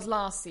than it was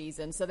last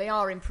season. So they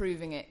are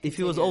improving it. If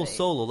it was all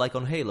solo, like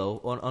on Halo,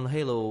 on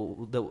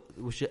Halo,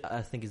 which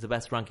I think is the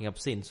best ranking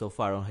I've seen so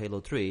far on Halo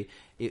 3,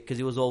 because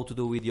it was all to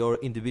do with your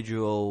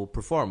individual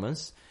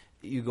performance.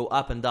 You go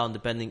up and down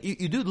depending.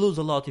 You do lose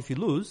a lot if you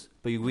lose,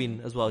 but you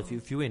win as well if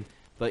you win.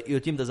 But your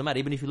team doesn't matter.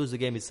 Even if you lose the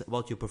game, it's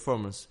about your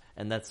performance,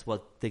 and that's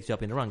what takes you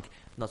up in the rank.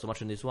 Not so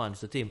much in this one; it's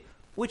the team,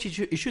 which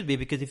it should be,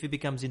 because if it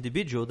becomes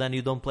individual, then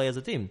you don't play as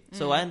a team.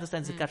 So I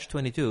understand it's a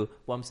catch-22.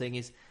 What I'm saying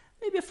is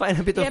maybe find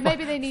a bit of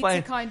maybe they need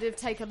to kind of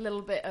take a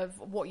little bit of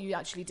what you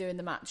actually do in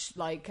the match,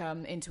 like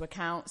into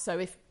account. So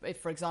if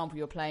for example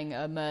you're playing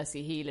a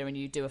Mercy healer and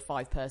you do a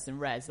 5-person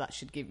res, that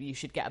should you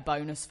should get a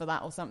bonus for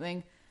that or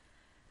something.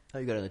 Oh,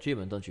 you got an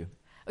achievement, don't you?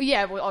 Oh,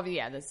 yeah, well,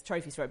 obviously, there's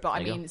trophies for it, but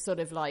I mean, sort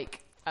of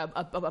like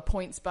a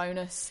points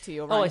bonus to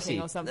your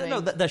ranking or something.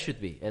 No, that should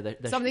be.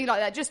 Something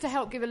like that, just to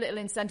help give a little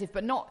incentive,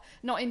 but not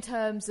in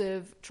terms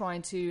of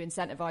trying to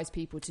incentivize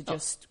people to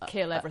just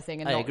kill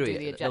everything and not do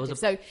the objective.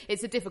 So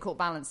it's a difficult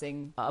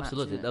balancing.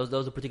 Absolutely. Match, that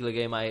was a particular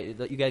game.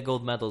 You get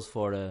gold medals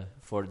for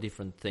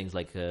different things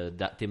like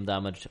team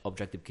damage,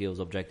 objective kills,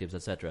 objectives,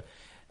 etc.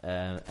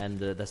 And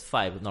that's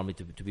 5 normally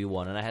to be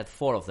won, and I had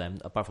 4 of them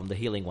apart from the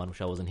healing one,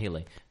 which I wasn't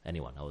healing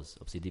anyone. I was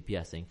obviously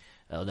DPSing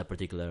on that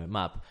particular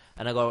map,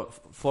 and I got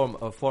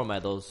 4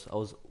 medals. I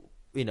was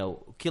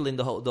killing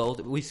the whole.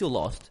 We still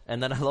lost,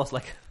 and then I lost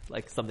like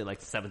something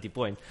like 70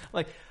 points.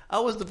 Like I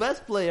was the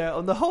best player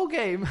on the whole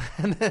game,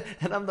 and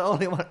I'm the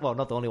only one. Well,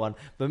 not the only one,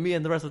 but me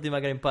and the rest of the team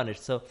are getting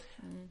punished. So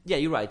yeah,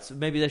 you're right. So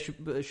maybe there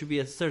should be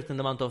a certain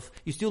amount of.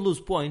 You still lose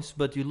points,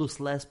 but you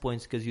lose less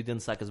points because you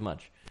didn't suck as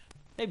much.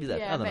 Maybe that.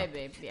 Yeah, I don't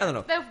maybe. know. Yeah. I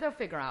don't know. They'll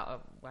figure out a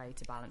way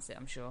to balance it,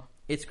 I'm sure.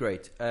 It's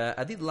great.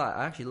 I did lie.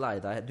 I actually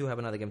lied. I do have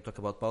another game to talk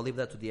about, but I'll leave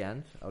that to the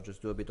end. I'll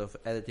just do a bit of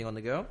editing on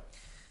the go.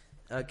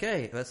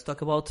 Okay, let's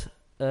talk about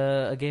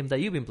a game that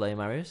you've been playing,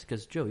 Marius.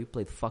 Because Joe, you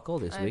played fuck all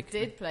this week. I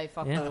did play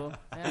fuck all.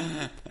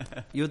 Yeah.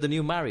 You're the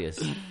new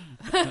Marius.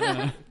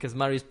 Because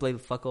Marius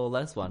played fuck all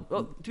last one.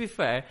 Well, to be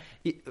fair,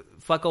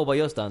 fuck all by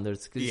your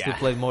standards. Because you still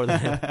played more than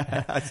him.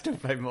 I still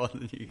play more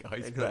than you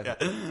guys.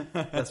 Exactly.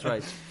 That's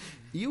right.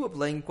 You were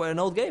playing quite an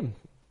old game.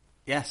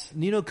 Yes.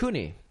 Ni no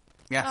Kuni.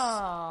 Yes.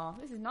 Oh,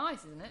 this is nice,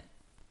 isn't it?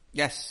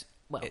 Yes.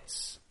 Well,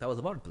 that was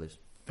about it, please.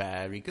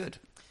 Very good.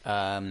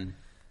 For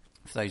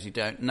those who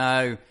don't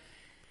know,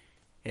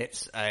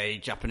 it's a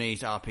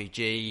Japanese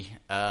RPG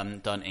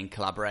done in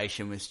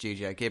collaboration with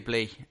Studio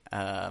Ghibli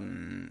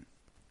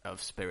of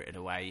Spirited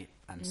Away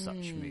and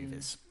such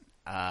movies.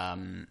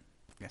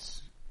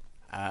 Yes.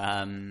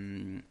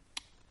 And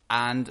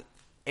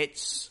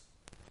it's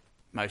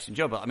most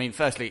enjoyable. I mean,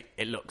 firstly,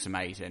 it looks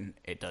amazing.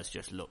 It does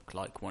just look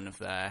like one of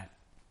their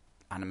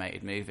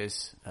animated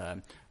movies.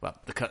 Well,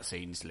 the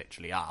cutscenes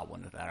literally are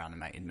one of their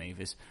animated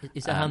movies.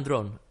 It's a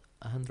hand-drawn.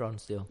 A hand-drawn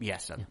still.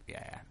 Yes.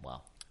 Yeah.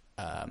 Wow.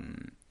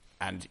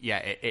 And yeah,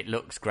 it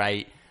looks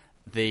great.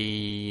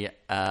 The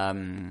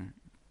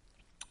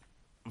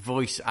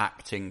voice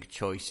acting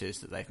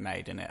choices that they've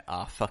made in it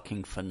are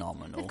fucking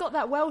phenomenal. They've got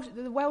that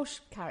the Welsh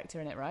character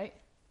in it, right?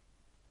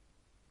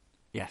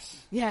 Yes.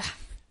 Yeah.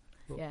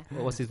 Yeah.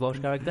 What was his Welsh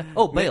character?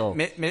 Oh, Bale.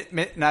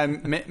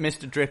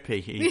 Mr.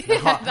 Drippy. He's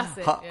that's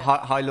it,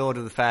 High Lord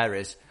of the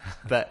Fairies,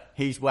 but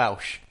he's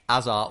Welsh,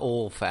 as are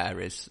all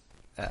fairies.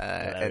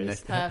 in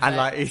this, Perfect. and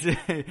like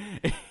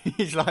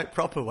he's like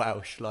proper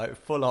Welsh, like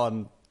full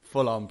on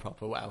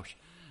proper Welsh,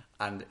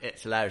 and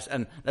it's hilarious.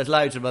 And there's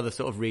loads of other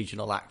sort of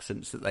regional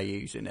accents that they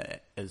use in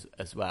it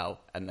as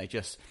well, and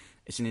it's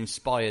an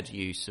inspired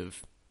use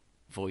of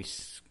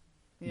voice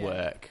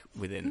work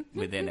within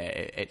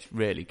it. It's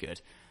really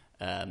good.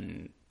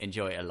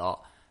 Enjoy it a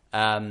lot.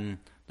 The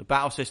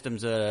battle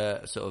systems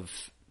are sort of.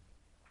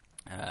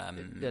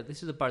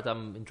 This is the part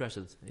I'm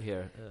interested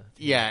here.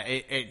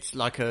 It's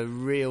like a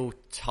real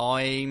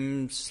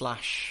time / sort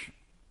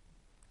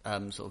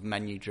of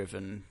menu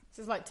driven.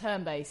 So it's like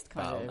turn-based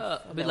kind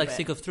of. A bit like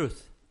Stick of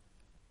Truth.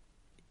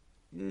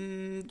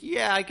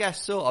 Yeah, I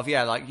guess sort of.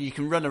 Yeah, like you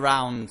can run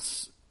around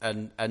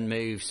and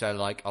move. So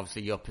like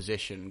obviously your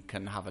position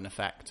can have an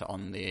effect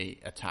on the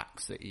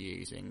attacks that you're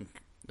using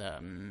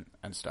and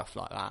stuff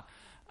like that.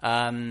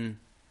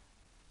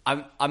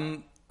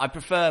 I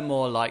prefer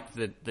more like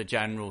the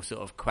general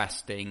sort of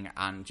questing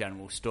and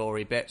general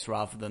story bits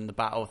rather than the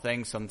battle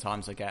thing.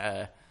 Sometimes I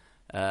get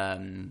a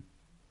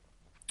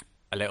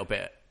little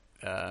bit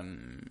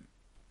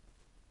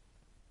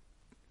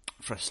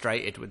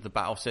frustrated with the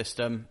battle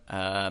system.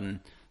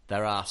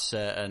 There are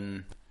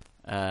certain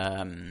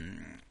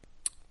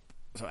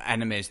sort of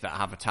enemies that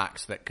have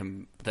attacks that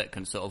can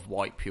sort of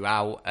wipe you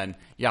out, and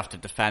you have to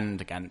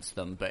defend against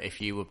them. But if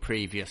you were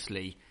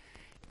previously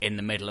in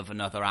the middle of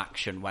another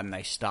action when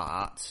they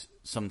start,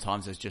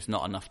 sometimes there's just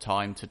not enough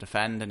time to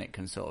defend, and it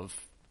can sort of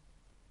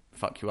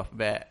fuck you up a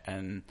bit.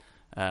 And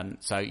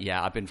so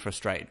yeah, I've been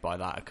frustrated by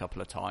that a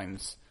couple of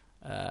times,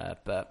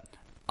 but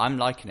I'm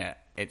liking it.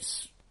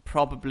 It's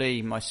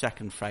probably my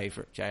second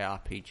favourite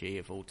JRPG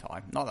of all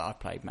time. Not that I've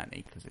played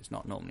many, because it's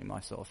not normally my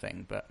sort of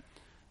thing, but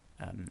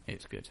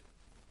it's good.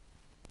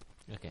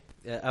 Okay,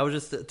 I was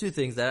just two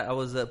things there. I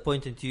was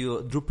pointing to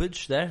your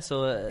Drupage there.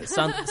 So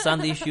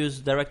sound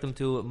issues, direct them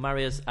to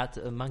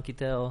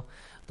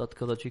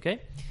marius@monkeytail.co.uk.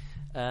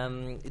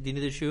 Do you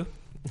need a shoe?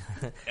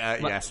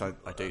 Yes, I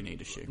do need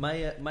a shoe.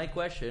 My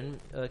question: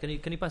 can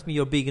you pass me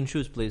your vegan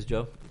shoes, please,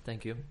 Joe?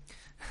 Thank you.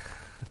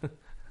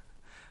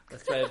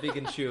 Let's try a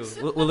vegan shoe.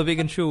 Will a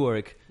vegan shoe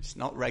work? It's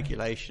not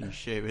regulation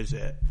shoe, is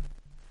it?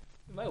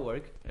 It might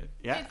work.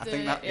 Yeah, I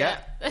think that. Yeah,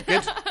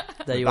 good.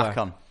 There you back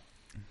are. on.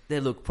 They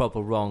look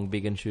proper wrong,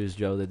 vegan shoes,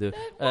 Joe. They do.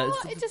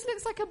 It just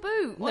looks like a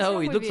boot. What's no,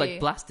 wrong it with looks you? like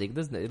plastic,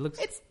 doesn't it? It looks.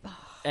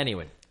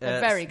 Anyway.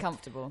 They're very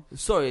comfortable.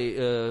 Sorry,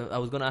 I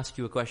was going to ask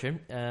you a question.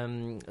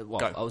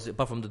 Go. I was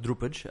apart from the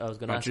Drupage, I was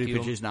going to ask you.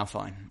 Drupage is now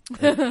fine.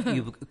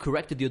 You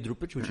corrected your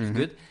Drupage, which is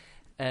good.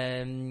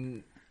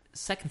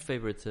 Second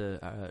favorite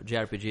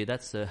JRPG,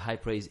 that's high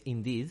praise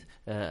indeed.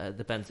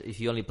 Depends, if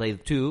you only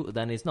played 2,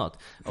 then it's not,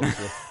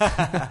 obviously.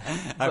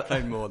 I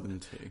played more than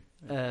 2.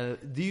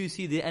 Do you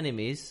see the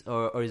enemies,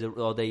 or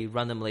are they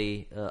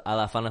randomly, a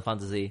la Final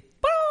Fantasy,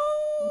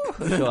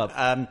 show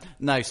up?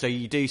 No, so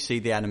you do see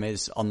the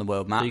enemies on the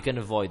world map. So you can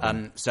avoid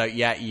them. So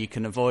yeah, you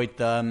can avoid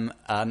them.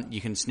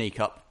 You can sneak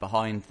up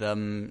behind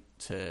them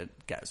to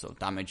get a sort of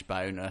damage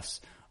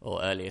bonus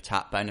or early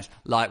attack bonus.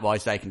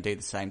 Likewise, they can do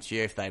the same to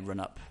you. If they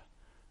run up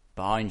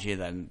behind you,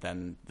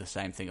 then the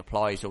same thing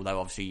applies, although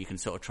obviously you can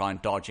sort of try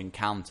and dodge and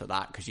counter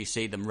that because you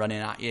see them running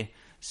at you.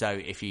 So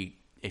if you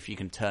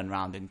can turn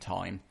around in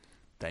time,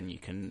 then you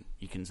can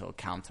sort of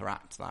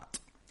counteract that.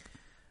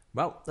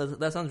 Well,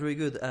 that sounds really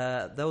good.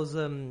 That was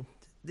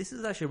this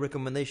is actually a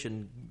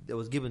recommendation that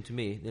was given to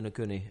me,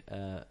 Kuni,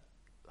 I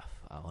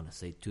want to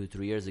say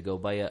 2-3 years ago,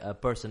 by a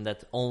person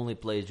that only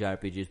plays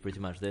JRPGs pretty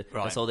much.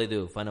 That's all they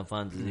do. Final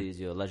Fantasies,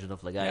 your Legend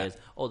of Legaia,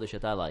 all the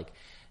shit I like.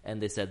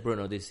 And they said,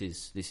 Bruno, this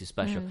is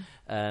special.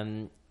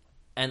 And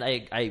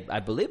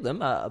I believe them,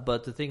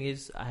 but the thing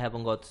is, I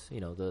haven't got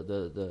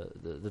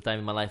the time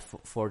in my life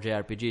for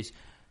JRPGs.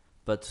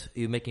 But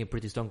you're making a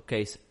pretty strong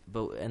case.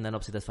 And then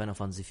obviously there's Final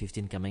Fantasy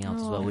 15 coming out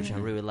as well, which I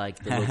really like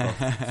the look of.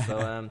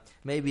 So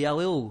maybe I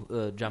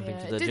will jump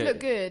into the... It did look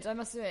good. I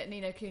must admit,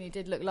 Ni no Kuni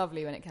did look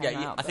lovely when it came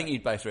out. I think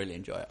you'd both really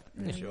enjoy it.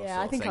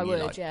 I think I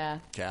would, like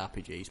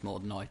JRPGs more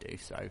than I do,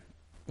 so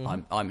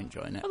I'm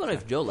enjoying it. I don't know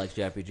if Joe likes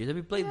JRPGs. Have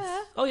you played...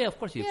 Yeah. Oh, yeah, of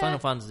course you. Final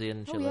Fantasy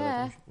and shit like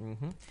that.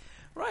 Mm-hmm.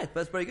 Right,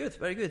 that's very good.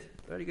 Very good.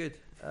 Very good.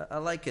 I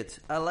like it.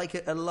 I like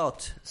it a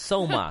lot.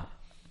 Soma.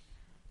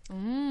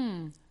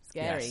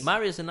 Scary. Yes.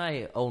 Marius and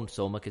I owned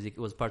Soma because it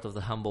was part of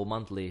the Humble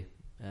Monthly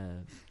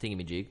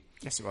thingamajig.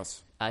 Yes, it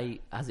was.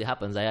 As it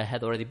happens, I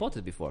had already bought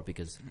it before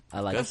because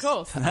I like it. Of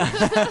course.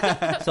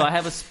 So I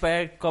have a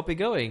spare copy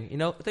going.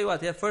 Tell you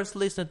what, first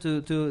listener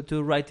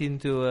to write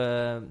into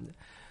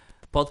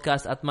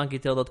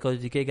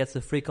podcast@monkeytail.co.uk gets a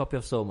free copy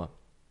of Soma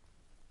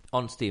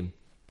on Steam.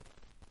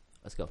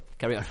 Let's go.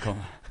 Carry on.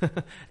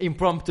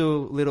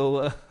 Impromptu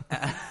little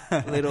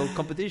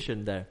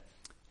competition there.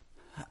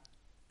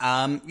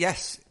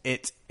 Yes,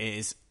 it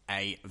is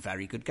a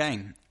very good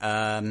game.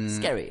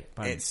 Scary.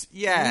 It's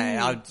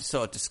I'd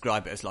sort of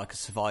describe it as like a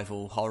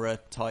survival horror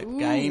type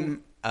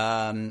game.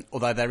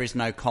 Although there is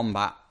no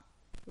combat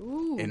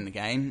in the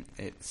game.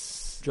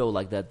 It's Joe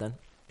like that then.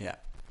 Yeah.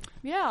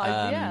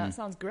 That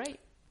sounds great.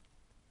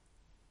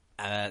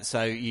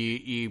 So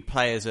you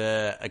play as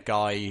a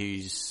guy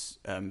who's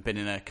been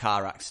in a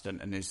car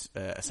accident and is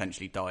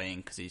essentially dying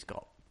because he's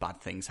got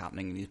bad things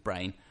happening in his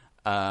brain.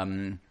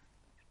 And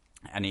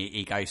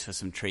he goes for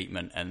some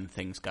treatment and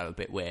things go a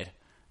bit weird.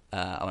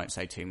 I won't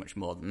say too much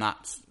more than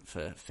that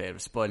for fear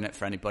of spoiling it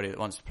for anybody that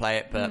wants to play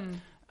it. But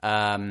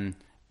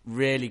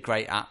really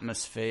great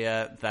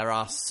atmosphere. There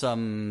are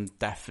some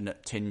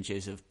definite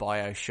tinges of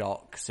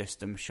BioShock,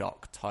 System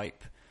Shock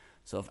type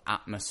sort of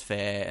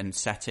atmosphere and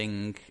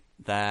setting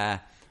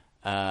there.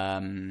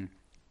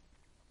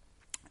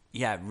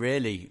 Yeah,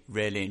 really,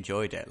 really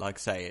enjoyed it. Like I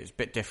say, it's a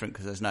bit different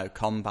because there's no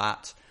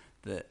combat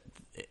that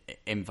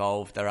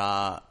involved. There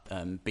are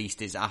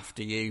beasties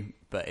after you,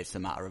 but it's a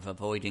matter of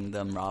avoiding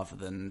them rather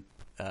than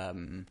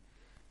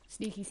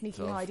sneaky,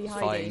 fighting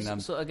hidey. them.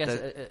 So I guess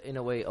in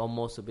a way,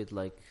 almost a bit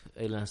like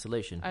Alien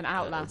Isolation. An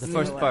Outlast. The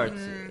first part.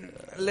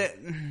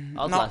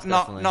 Outlast,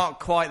 not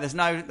quite. There's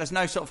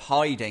no sort of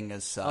hiding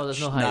as such. Oh,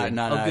 there's no hiding.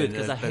 No. Good,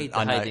 because I hate the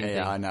hiding thing.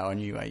 Yeah, I know. I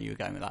knew where you were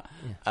going with that.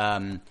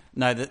 Yeah.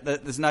 No,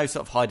 there's no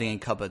sort of hiding in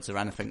cupboards or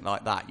anything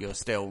like that. You're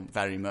still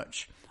very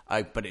much,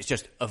 but it's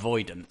just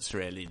avoidance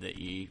really that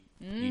you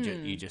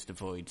just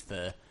avoid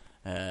the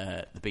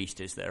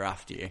beasties that are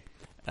after you.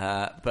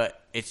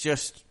 But it's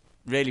just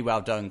really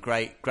well done.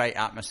 Great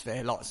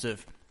atmosphere. Lots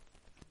of,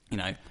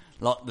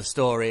 the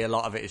story. A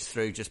lot of it is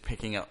through just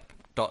picking up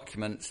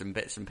documents and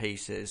bits and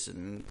pieces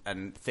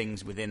and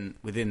things within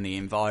the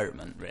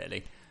environment.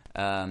 Really,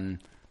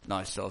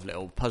 nice sort of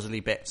little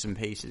puzzly bits and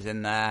pieces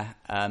in there.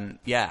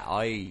 Yeah,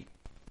 I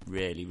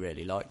really,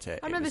 really liked it.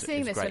 I remember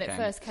seeing this when it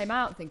first came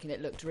out, thinking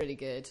it looked really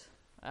good.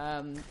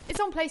 It's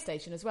on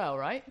PlayStation as well,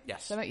 right?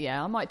 Yes. So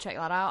yeah, I might check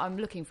that out. I'm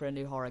looking for a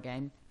new horror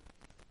game.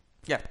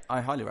 Yeah, I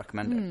highly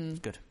recommend it. It's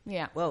good.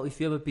 Yeah. Well, if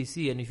you have a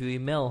PC and if you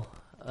email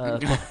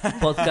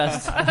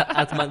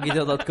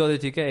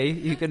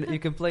podcast@magneto.co.uk, you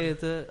can play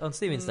it on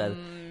Steam instead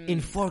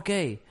in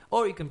 4K,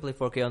 or you can play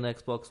 4K on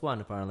Xbox One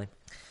apparently.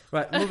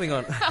 Right, moving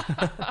on.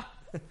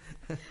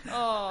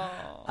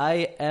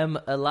 I Am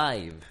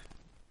Alive.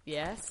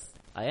 Yes.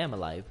 I Am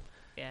Alive.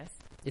 Yes.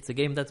 It's a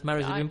game that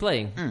Marius has been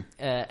playing,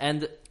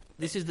 and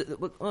this is the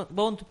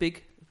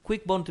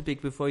quick bone to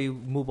pick before you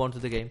move on to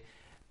the game.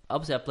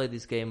 Obviously, I played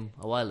this game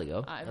a while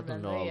ago. I don't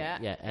remember, know.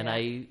 yeah. And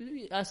I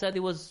said it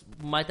was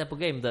my type of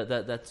game.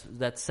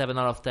 That 7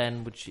 out of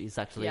 10, which is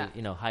actually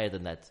higher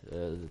than that.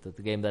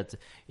 The game that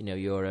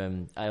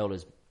I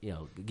always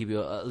give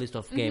you a list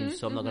of games,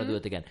 so I'm not going to do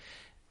it again.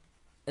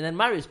 And then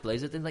Marius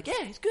plays it and like,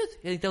 yeah, it's good.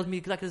 And he tells me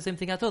exactly the same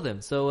thing I told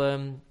him. So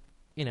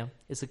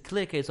it's a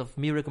clear case of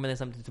me recommending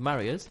something to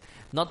Marius,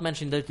 not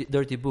mentioning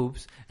dirty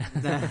boobs.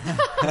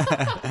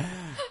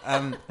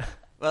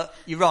 Well,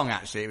 you're wrong,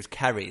 actually. It was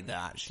Kerry that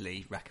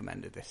actually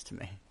recommended this to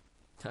me.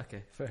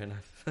 Okay, fair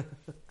enough.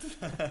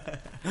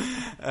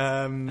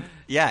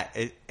 Yeah,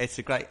 it's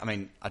a great... I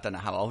mean, I don't know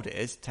how old it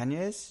is. 10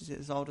 years? Is it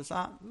as old as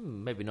that?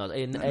 Maybe not.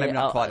 Maybe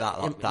not quite that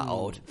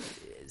old.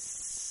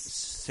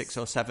 6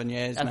 or 7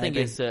 years, I maybe? think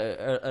it's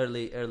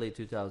early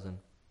 2000.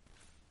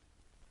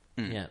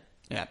 Yeah.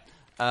 Yeah.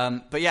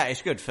 But yeah,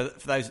 it's good. For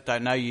those that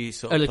don't know, you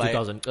sort of early play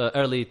 2000,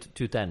 early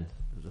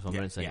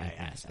 2010.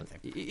 Yeah, same thing.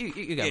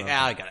 You get it.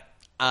 Yeah, I get it.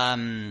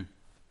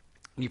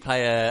 You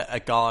play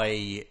a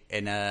guy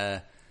in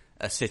a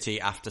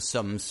city after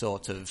some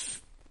sort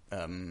of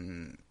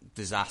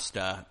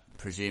disaster,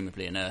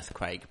 presumably an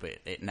earthquake, but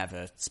it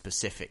never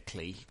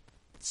specifically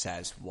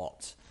says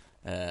what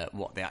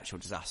the actual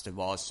disaster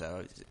was.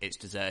 So it's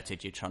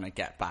deserted. You're trying to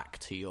get back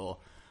to your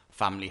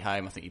family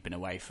home. I think you've been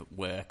away for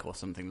work or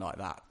something like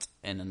that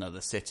in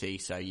another city.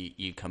 So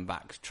you come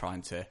back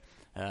trying to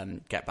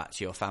get back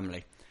to your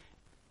family.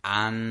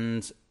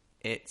 And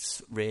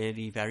it's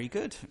really very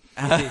good.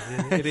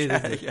 It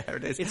is. Yeah,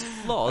 it is. It's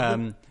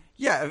flawed.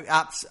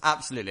 Yeah,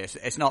 absolutely.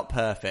 It's not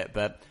perfect,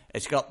 but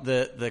it's got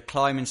the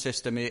climbing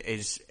system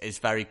is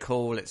very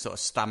cool. It's sort of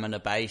stamina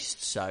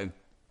based, so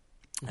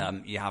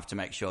you have to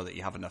make sure that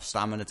you have enough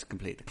stamina to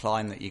complete the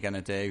climb that you're going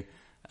to do.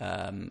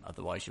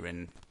 Otherwise, you're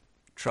in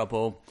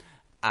trouble.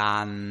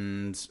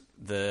 And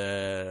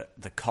the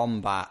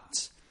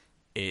combat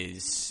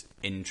is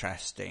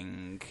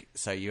interesting.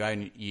 So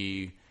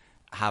you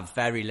have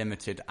very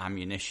limited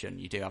ammunition.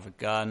 You do have a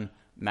gun,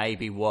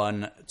 maybe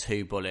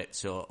 1-2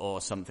 bullets or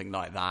something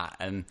like that,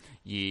 and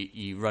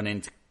you run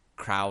into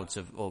crowds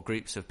or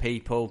groups of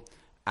people,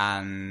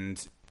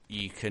 and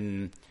you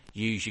can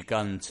use your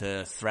gun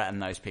to threaten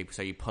those people.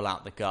 So you pull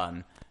out the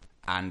gun,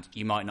 and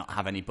you might not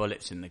have any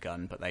bullets in the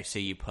gun, but they see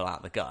you pull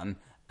out the gun,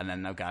 and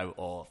then they'll go,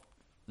 "Or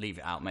leave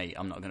it out, mate.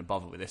 I'm not going to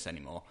bother with this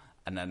anymore."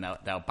 And then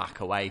they'll back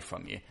away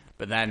from you.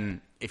 But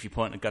then, if you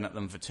point a gun at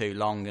them for too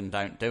long and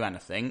don't do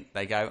anything,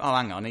 they go, "Oh,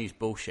 hang on, he's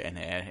bullshitting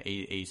here.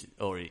 He's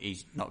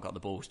not got the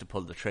balls to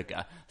pull the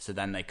trigger." So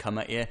then they come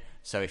at you.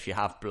 So if you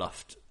have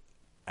bluffed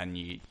and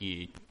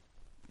you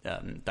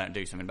don't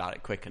do something about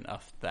it quick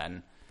enough,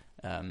 then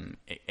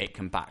it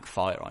can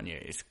backfire on you.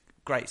 It's a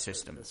great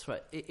system. That's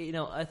right.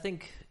 I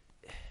think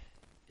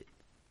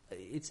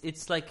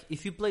it's like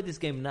if you play this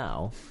game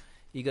now,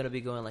 you're going to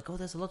be going like, oh,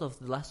 there's a lot of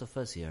The Last of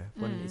Us here.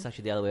 When it's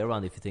actually the other way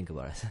around if you think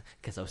about it.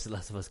 Because obviously The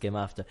Last of Us came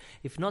after.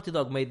 If Naughty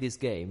Dog made this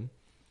game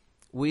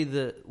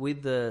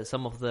with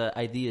some of the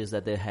ideas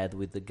that they had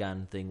with the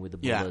gun thing, with the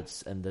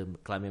bullets and the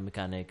climbing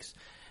mechanics,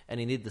 and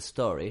indeed the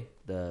story,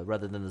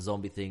 rather than the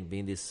zombie thing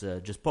being this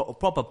just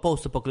proper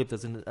post-apocalyptic,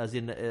 as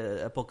in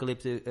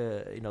apocalyptic,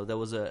 there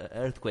was an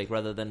earthquake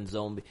rather than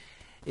zombie.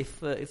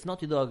 If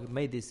Naughty Dog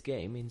made this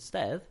game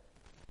instead,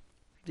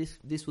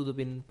 this would have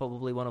been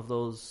probably one of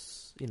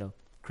those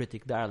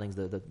critic darlings,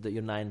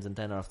 your 9s and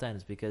 10 out of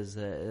 10s, because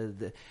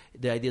the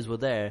ideas were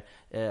there.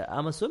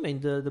 I'm assuming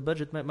the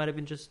budget might have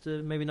been just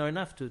maybe not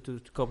enough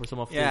to cover some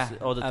of this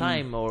all the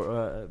time,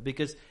 or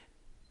because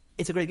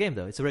it's a great game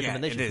though. It's a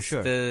recommendation for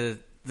sure.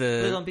 Put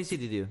it on PC,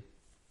 did you?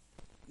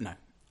 No.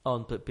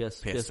 On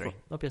PS3.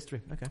 No,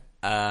 PS3. Okay.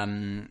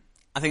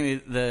 I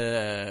think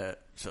the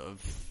sort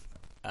of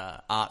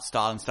art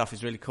style and stuff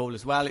is really cool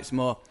as well. It's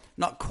more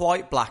not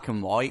quite black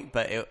and white,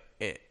 but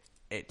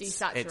it's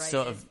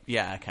sort of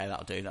okay,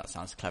 that'll do. That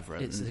sounds clever.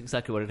 It's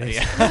exactly what it is.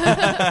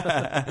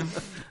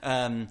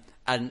 And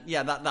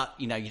that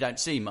you don't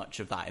see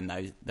much of that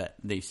in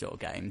these sort of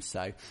games,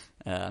 so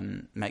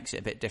makes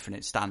it a bit different.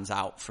 It stands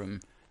out from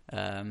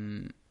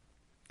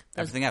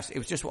everything else. It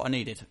was just what I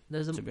needed,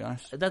 to be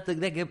honest.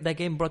 That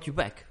game brought you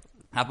back.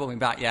 That brought me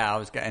back. Yeah, I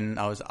was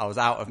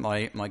out of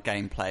my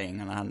game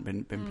playing, and I hadn't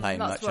been playing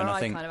much. That's where and I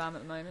think kind of am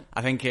at the moment.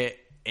 I think it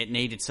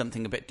needed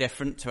something a bit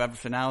different to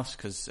everything else,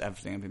 because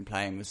everything I've been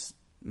playing was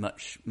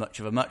much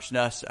of a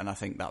muchness, and I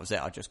think that was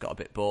it. I just got a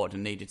bit bored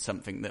and needed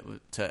something that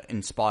would to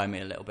inspire me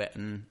a little bit,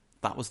 and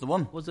that was the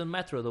one. Wasn't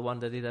Metro the one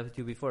that did that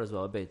to you before as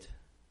well, a bit?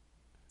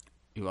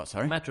 You what,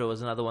 sorry? Metro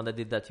was another one that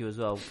did that to you as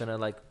well, kind of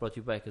like brought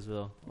you back as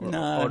well.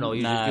 Metro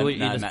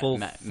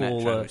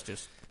was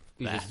just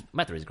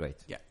Metro is great.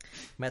 Yeah.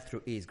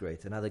 Metro is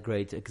great. Another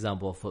great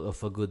example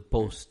of a good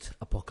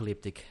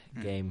post-apocalyptic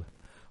game.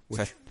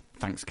 So,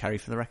 thanks, Kerry,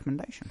 for the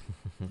recommendation.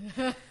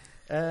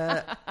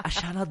 I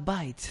shall not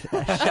bite.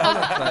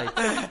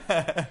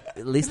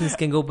 Listeners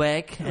can go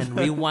back and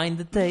rewind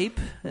the tape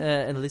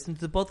and listen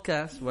to the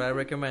podcast where I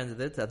recommended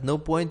it. At no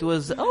point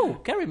was,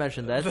 Kerry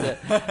mentioned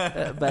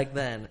that back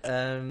then.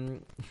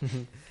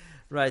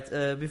 Right,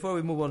 before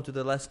we move on to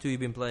the last two you've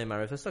been playing,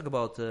 Marius, let's talk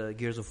about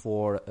Gears of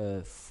War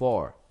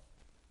 4,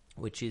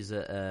 which is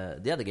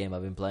the other game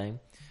I've been playing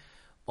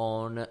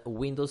on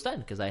Windows 10,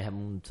 because I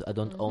don't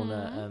own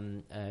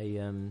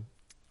an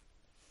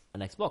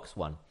Xbox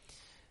One.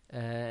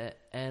 If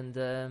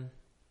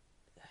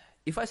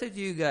I say to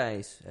you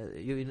guys,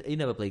 you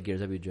never played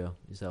Gears, have you, Joe,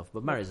 yourself?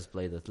 But Marius has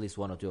played at least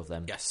one or two of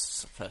them.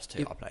 Yes, first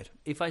two I played.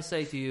 If I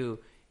say to you,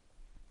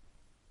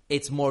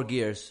 it's more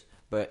Gears,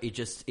 but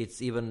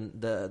it's even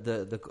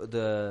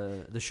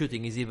the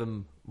shooting is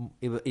even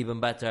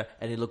better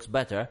and it looks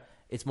better.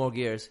 It's more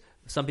Gears.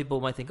 Some people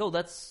might think,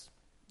 that's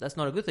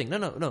not a good thing.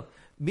 No.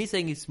 Me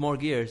saying it's more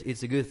Gears,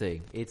 it's a good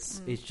thing.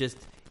 It's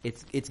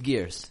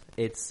Gears.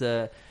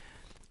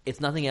 It's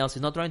nothing else.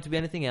 It's not trying to be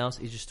anything else.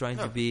 It's just trying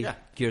to be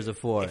Gears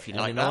of War. If you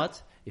like that. What?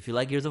 If you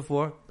like Gears of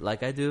War,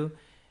 like I do,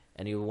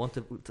 and you want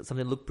something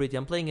to look pretty,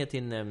 I'm playing it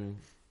in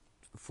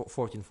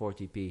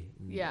 1440p.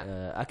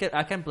 Yeah.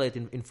 I can play it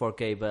in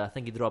 4K, but I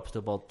think it drops to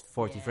about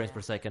 40 frames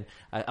per second.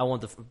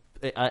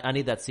 I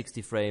need that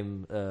 60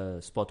 frame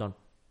spot on.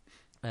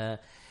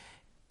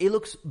 It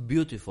looks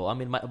beautiful. I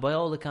mean, by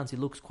all accounts, it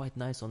looks quite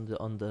nice on the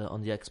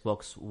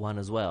Xbox One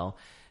as well.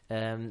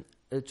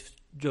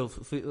 Joe,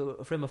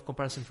 a frame of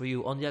comparison for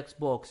you, on the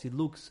Xbox, it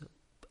looks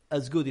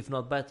as good, if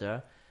not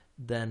better,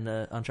 than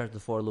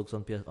Uncharted 4 looks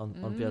on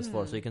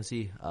PS4. So you can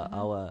see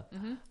how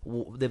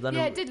they've done.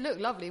 Yeah, it did look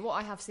lovely. What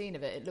I have seen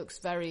of it, it looks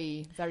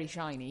very, very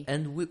shiny.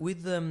 And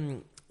with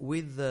the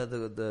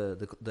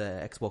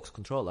Xbox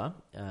controller,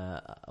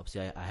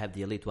 obviously I have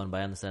the Elite one,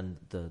 but I understand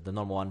the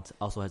normal one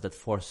also has that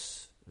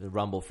Force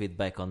rumble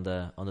feedback on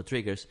the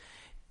triggers.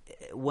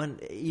 When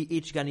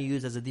each gun you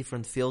use has a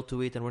different feel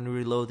to it, and when you're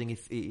reloading,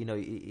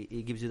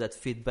 it gives you that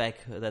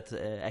feedback, that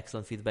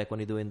excellent feedback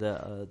when you're doing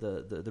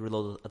the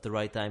reload at the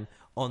right time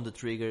on the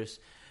triggers.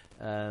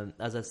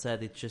 As I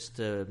said, it's just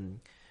the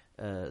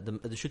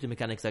shooting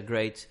mechanics are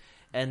great,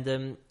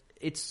 and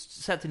it's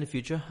set in the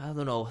future. I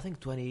don't know, I think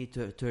 20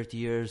 to 30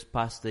 years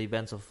past the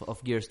events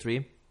of Gears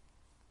 3,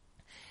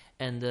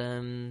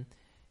 and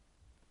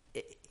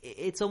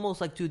it's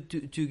almost like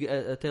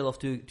a tale of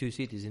two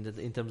cities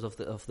in terms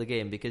of the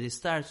game, because it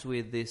starts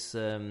with this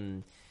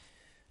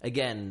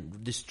again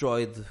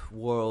destroyed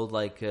world,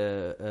 like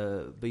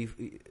but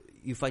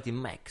you're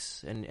fighting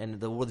mechs,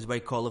 and the world is very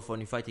colorful,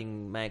 and you're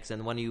fighting mechs,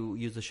 and when you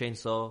use the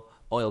chainsaw,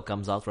 oil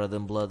comes out rather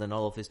than blood, and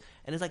all of this,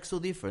 and it's like so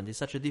different. It's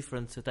such a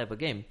different type of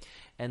game.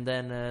 And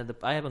then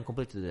I haven't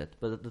completed it,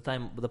 but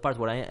the part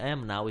where I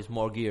am now is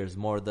more Gears,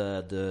 more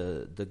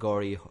the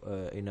gory,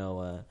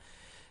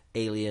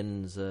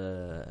 aliens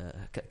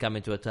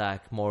coming to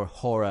attack, more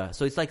horror.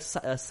 So it's like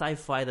a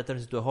sci-fi that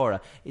turns into a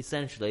horror.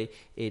 Essentially,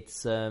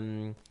 it's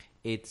aliens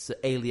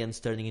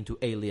turning into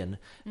alien.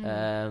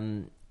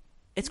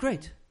 It's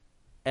great,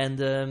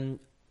 and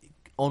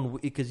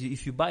because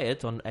if you buy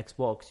it on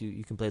Xbox,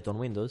 you can play it on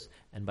Windows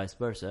and vice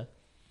versa,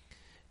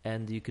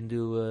 and you can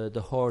do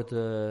the horde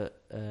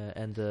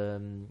and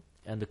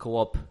the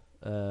co-op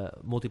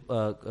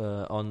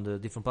on the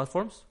different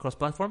platforms,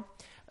 cross-platform.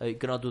 You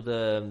cannot do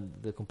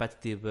the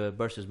competitive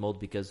versus mode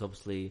because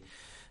obviously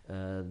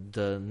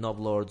the knob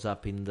lords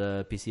up in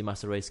the PC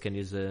Master Race can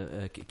use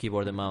a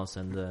keyboard and mouse,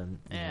 and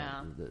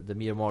the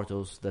mere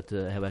mortals that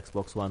have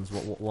Xbox Ones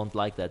won't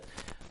like that.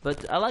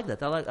 But I like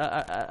that.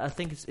 I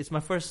think it's my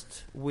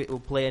first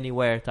Play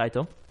Anywhere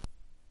title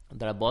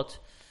that I bought.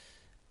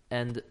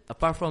 And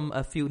apart from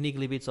a few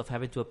niggly bits of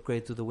having to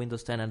upgrade to the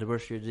Windows 10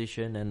 Anniversary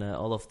Edition and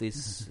all of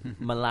this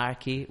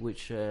malarkey,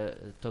 which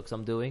talks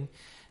I'm doing,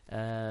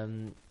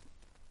 I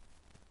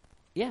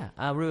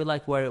really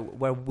like where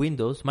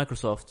Windows,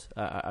 Microsoft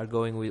are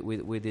going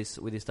with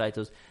these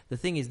titles. The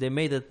thing is, they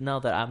made it now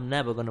that I'm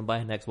never going to buy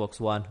an Xbox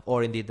One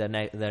or indeed their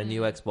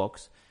new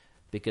Xbox,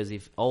 because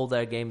if all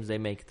their games they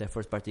make, their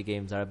first-party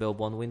games, are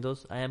available on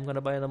Windows, I am going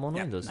to buy them on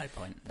Windows. No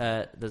point.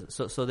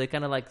 So they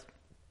kind of like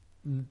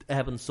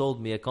haven't sold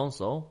me a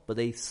console, but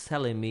they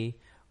selling me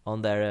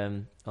on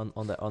their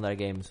on their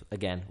games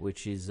again,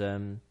 which is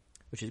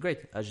great.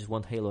 I just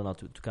want Halo now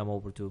to come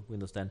over to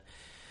Windows 10.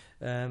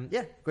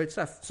 Great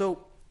stuff.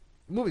 So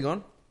moving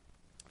on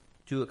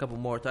to a couple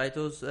more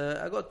titles.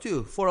 I got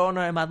two: For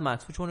Honor and Mad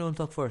Max. Which one do you want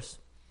to talk first?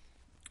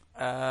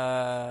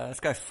 Let's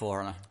go For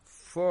Honor.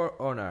 For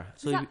Honor.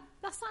 So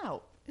that's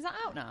out. Is that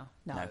out now?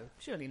 No,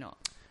 surely not.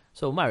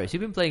 So, Marius,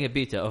 you've been playing a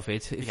beta of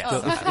it. If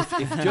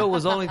Joe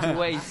was only to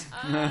wait,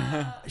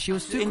 she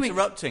was too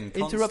interrupting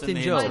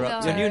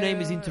Joe. Your new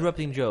name is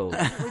Interrupting Joe.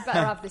 We better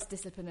have this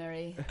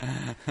disciplinary.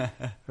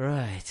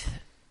 Right.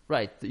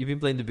 You've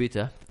been playing the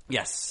beta.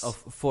 Yes. Of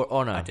For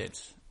Honor. I did.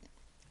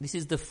 This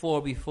is the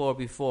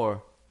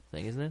 4v4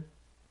 thing, isn't it?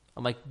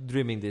 Am I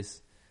dreaming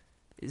this?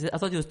 I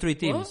thought it was 3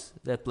 teams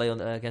that play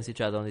against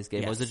each other on this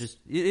game. Yes. Or is it just?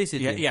 Is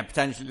it? Yeah,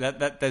 potentially.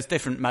 There's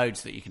different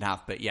modes that you can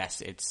have, but yes,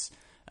 it's.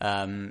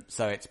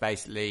 So it's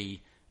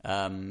basically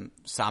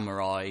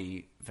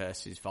samurai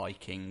versus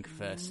Viking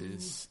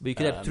versus. But you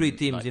could have 3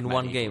 teams like in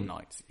one game,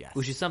 knights, yes.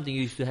 Which is something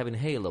you used to have in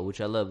Halo, which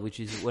I love. Which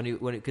is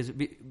because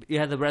you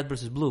had the red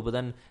versus blue, but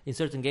then in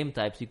certain game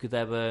types you could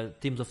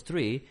have teams of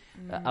 3,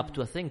 up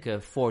to I think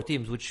 4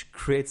 teams, which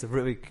creates a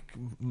really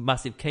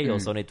massive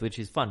chaos on it, which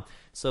is fun.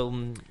 So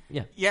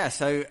yeah.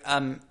 So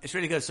it's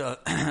really good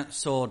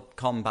sword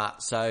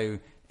combat. So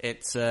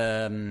it's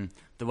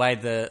the way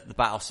the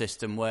battle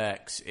system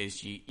works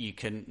is you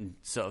can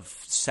sort of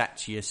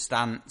set your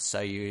stance, so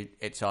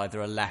it's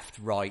either a left,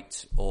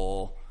 right,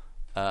 or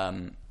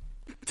Sorry,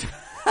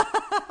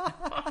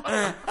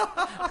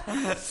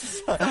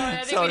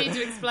 I think we need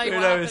to explain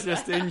what happened. Has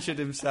just injured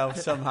himself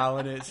somehow,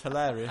 and it's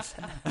hilarious.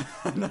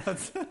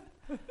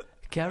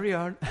 Carry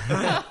on.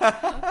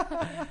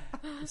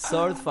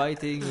 Sword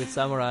fighting with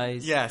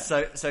samurais. Yeah,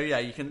 so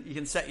you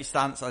can set your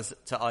stance as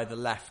to either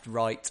left,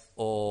 right,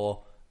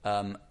 or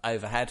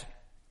overhead.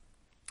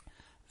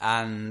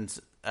 And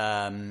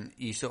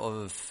you sort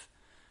of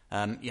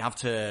you have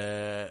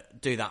to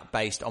do that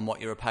based on what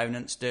your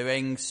opponent's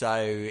doing. So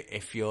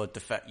if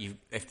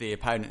if the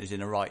opponent is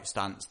in a right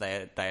stance,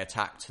 they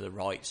attack to the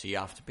right. So you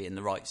have to be in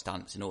the right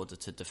stance in order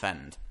to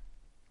defend.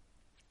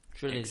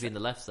 Surely it's in the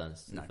left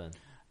stance to defend.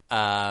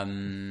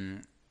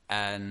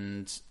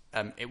 And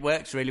it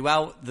works really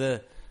well.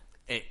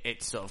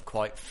 It's sort of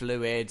quite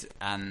fluid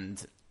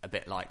and a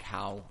bit like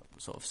how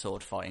sort of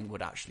sword fighting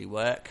would actually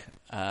work.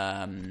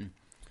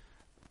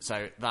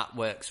 So that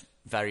works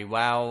very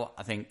well.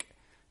 I think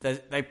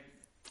the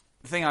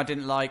thing I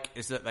didn't like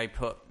is that they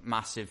put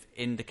massive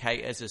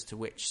indicators as to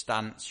which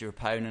stance your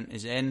opponent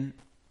is in,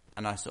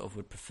 and I sort of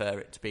would prefer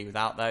it to be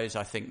without those.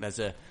 I think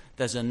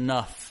there's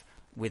enough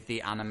with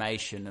the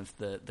animation of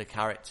the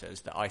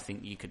characters that I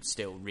think you could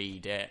still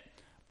read it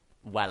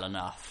well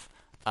enough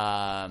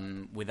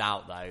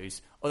without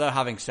those. Although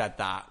having said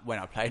that, when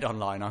I played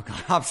online, I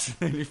got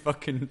absolutely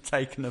fucking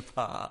taken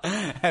apart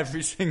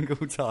every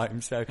single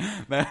time. So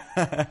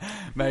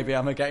maybe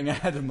I'm getting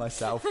ahead of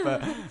myself.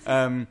 But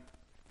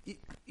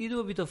you do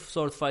a bit of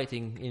sword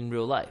fighting in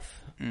real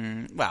life.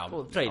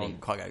 Well,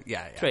 training.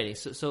 Yeah. Training.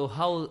 So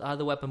how are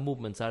the weapon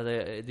movements? Are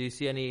there? Do you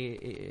see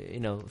any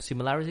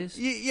similarities?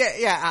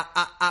 Yeah,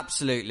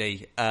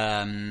 absolutely.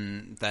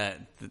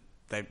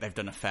 They've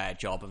done a fair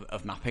job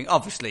of mapping.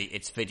 Obviously,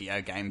 it's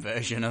video game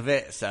version of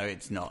it, so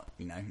it's not,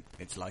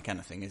 it's like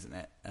anything, isn't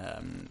it?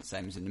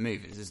 Same as in the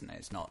movies, isn't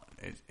it?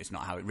 It's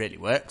not how it really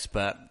works,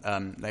 but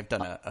they've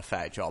done a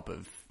fair job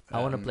of.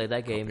 I want to play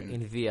that game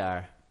in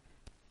VR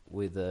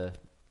with a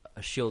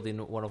shield in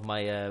one of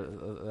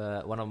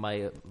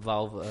my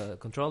Valve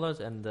controllers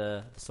and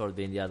the sword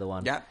being the other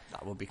one. Yeah,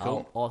 that would be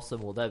cool. How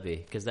awesome will that be?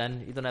 Because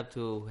then you don't have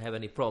to have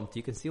any prompt.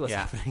 You can see what's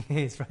happening.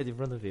 It's right in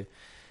front of you.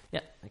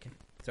 Yeah. Okay.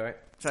 It's all right.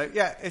 So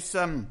yeah, it's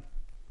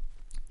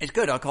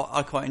good. I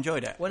quite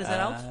enjoyed it. When is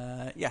that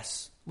out?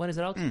 Yes. When is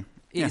it out?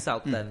 It's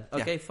out then.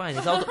 Okay, fine.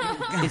 It's out.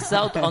 It's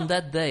out on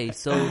that day,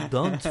 so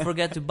don't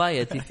forget to buy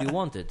it if you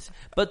want it.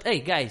 But hey,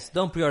 guys,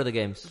 don't pre-order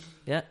games.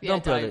 Yeah,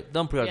 don't pre-order.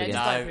 Don't pre-order games.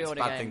 No, it's a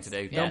bad thing to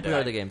do. Don't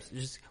pre-order games.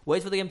 Just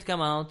wait for the game to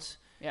come out.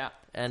 Yeah.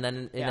 And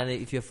then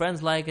if your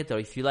friends like it or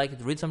if you like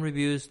it, read some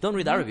reviews. Don't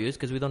read our reviews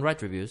because we don't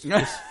write reviews.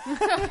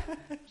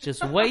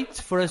 Just wait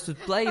for us to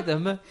play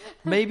them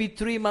maybe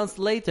 3 months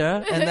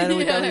later and then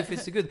we tell you if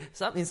it's good.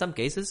 In some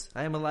cases,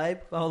 I Am Alive,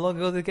 how long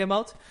ago did it came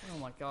out? Oh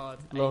my god.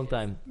 Long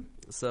time.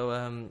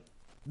 So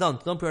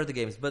don't pre-order the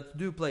games, but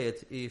do play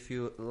it if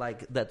you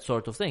like that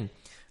sort of thing.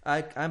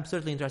 I'm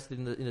certainly interested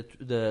in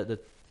the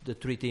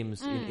three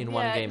teams in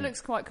one game. It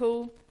looks quite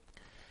cool.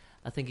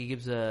 I think it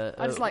gives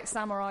I just like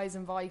samurais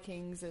and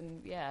Vikings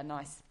and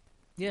nice.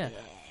 Yeah.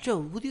 Joe,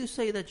 would you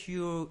say that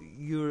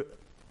you're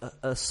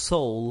a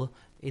soul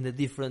in a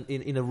different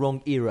in a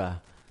wrong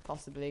era?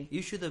 Possibly.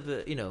 You should have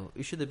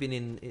been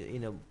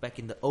in back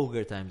in the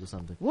ogre times or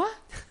something. What?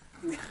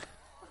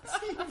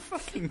 What are you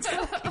fucking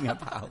talking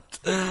about?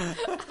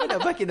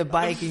 Back in the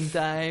Viking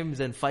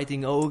times and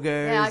fighting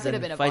ogres Yeah, I could have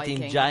and been a fighting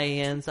Viking.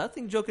 giants. I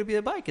think Joe could be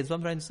a Viking. That's what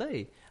I'm trying to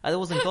say. I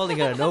wasn't calling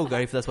her an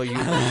ogre if that's what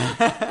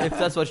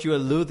you're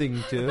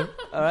alluding to.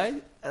 All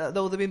right, that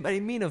would have been very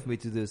mean of me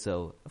to do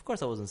so. Of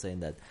course, I wasn't saying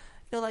that.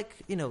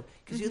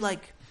 Because you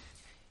like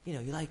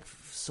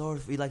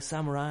sword, you like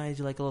samurais,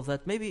 you like all of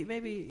that. Maybe.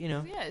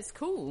 Yeah, it's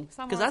cool.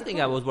 Because I think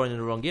I was born in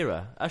the wrong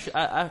era. I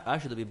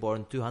should be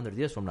born 200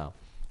 years from now.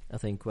 I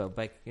think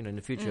back in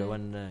the future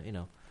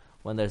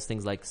when there's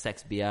things like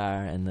sex BR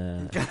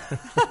and Yeah,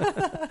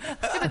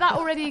 but that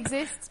already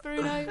exists,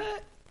 Bruno.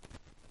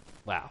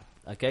 wow.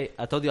 Okay,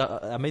 I told you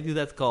I made you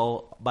that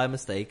call by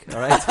mistake. All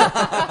right.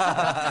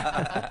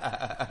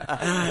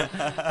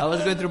 I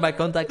was going through my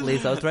contact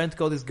list. I was trying to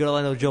call this girl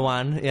I know,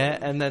 Joanne. Yeah,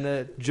 and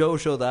then Joe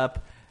showed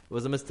up. It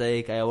was a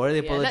mistake. I already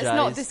apologized. Let's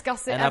not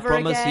discuss it and ever I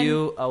promise again.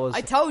 you,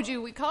 I told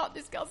you we can't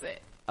discuss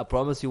it. I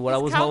promise you,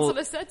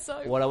 Councillor said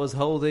so. what I was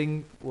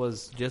holding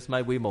was just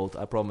my Wiimote.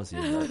 I promise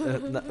you,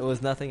 it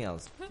was nothing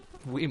else.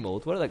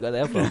 Wiimote, where did I get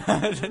that from?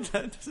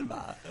 It doesn't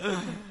matter.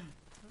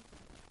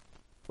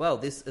 Well,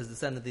 this has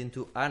descended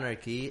into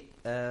anarchy.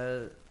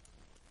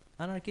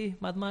 Anarchy,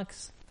 Mad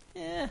Max.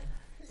 Yeah,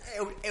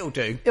 It'll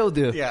do. it'll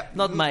do. Yeah.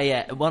 Not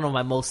my one of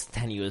my most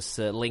tenuous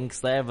links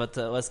there, but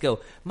let's go.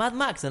 Mad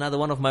Max, another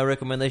one of my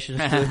recommendations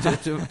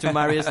to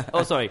Marius.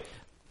 Oh, sorry,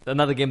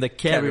 another game that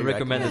Kerry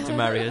recommended to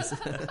Marius.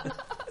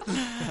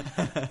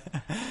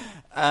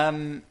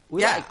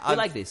 We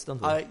like this,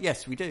 don't we?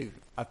 Yes, we do.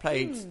 I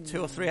played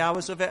 2 or 3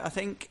 hours of it, I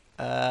think,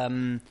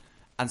 and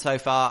so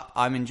far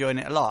I'm enjoying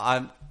it a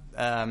lot.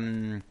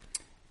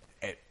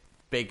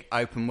 Big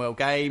open world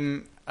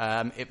game.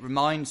 It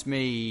reminds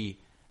me.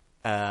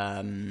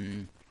 There's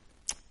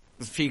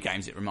a few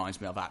games it reminds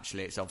me of.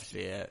 Actually, it's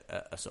obviously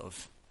a sort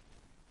of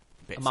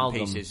bits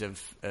Amalgam. and pieces of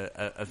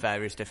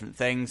various different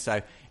things.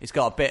 So it's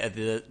got a bit of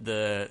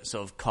the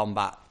sort of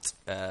combat,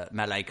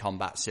 melee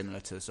combat,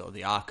 similar to sort of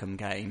the Arkham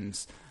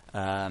games.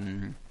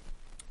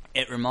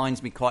 It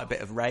reminds me quite a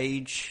bit of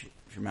Rage,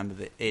 if you remember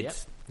the id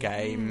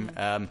game,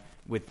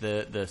 with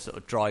the sort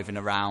of driving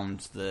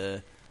around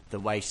the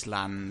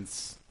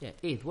wastelands. Yeah,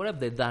 what have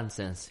they done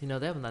since? They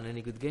haven't done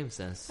any good games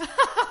since.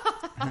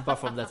 Apart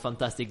from that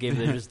fantastic game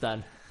they just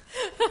done.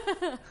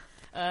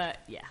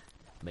 Yeah.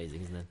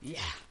 Amazing, isn't it? Yeah.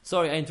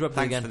 Sorry, I interrupted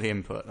Thanks again. for the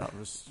input. That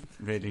was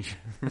really,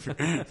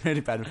 really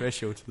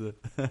beneficial to the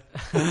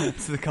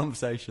to the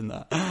conversation.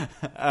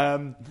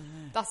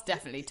 That's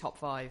definitely top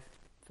 5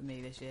 for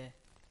me this year.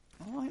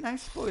 All right, no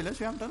spoilers.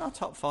 We haven't done our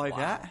top 5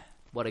 yet.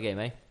 What a game,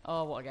 eh?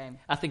 Oh, what a game.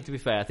 I think, to be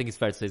fair, it's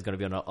fair to say it's going to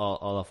be on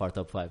all of our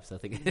top 5s. I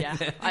think. Yeah.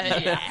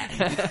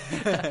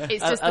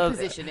 It's just the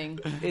positioning.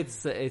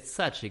 It's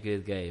such a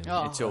good game.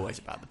 Oh. It's always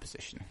about the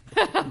position.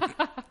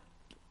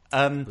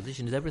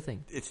 Position is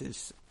everything. It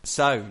is.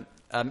 So,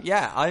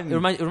 It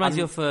reminds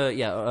you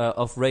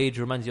of Rage.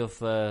 Reminds you of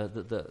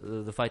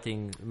the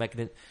fighting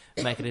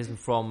mechanism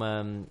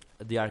from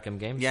the Arkham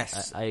games.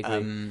 Yes, I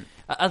agree.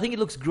 I think it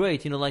looks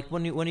great. Like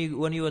when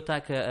you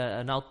attack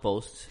an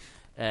outpost.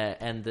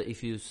 And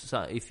if you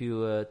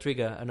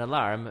trigger an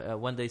alarm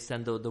when they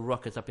send the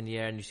rockets up in the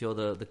air and you see all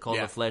the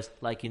color flares,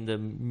 like in the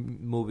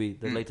movie,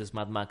 the latest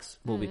Mad Max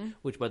movie,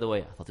 which, by the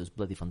way, I thought it was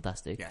bloody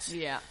fantastic. Yes.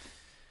 Yeah.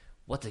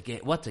 What a game!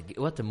 What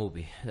a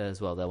movie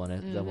as well. That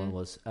one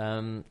was.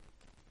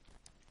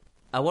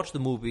 I watched the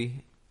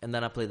movie and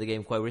then I played the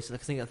game quite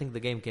recently. I think the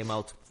game came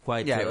out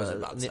quite it was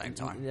about the same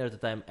time. near the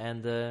time,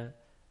 and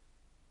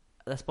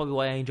that's probably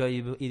why I enjoyed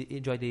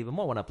it even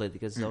more when I played it,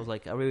 because I was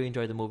like, I really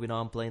enjoyed the movie.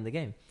 Now I'm playing the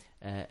game,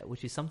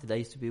 which is something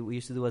that we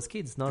used to do as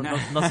kids. Not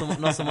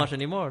so much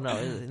anymore.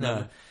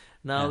 No.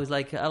 Now it's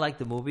like, I like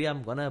the movie.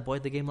 I'm gonna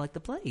avoid the game like the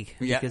plague.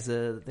 Yeah. Because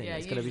it's gonna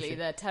be usually shit.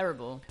 they're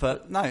terrible.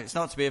 But no, it's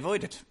not to be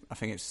avoided. I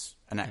think it's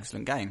an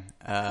excellent game.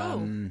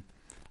 Cool.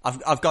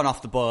 I've gone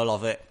off the boil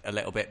of it a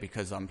little bit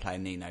because I'm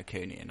playing Ni no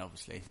Kuni, and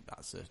obviously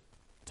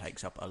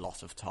takes up a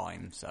lot of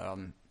time. So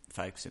I'm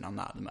focusing on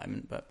that at the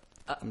moment. But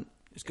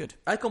it's good.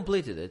 I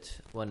completed it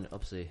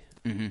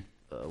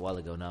a while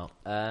ago now.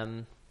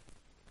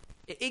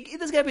 It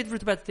does get a bit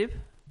repetitive.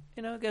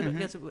 You know,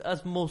 gets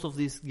as most of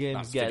these games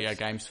That's get. video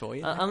games for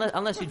you.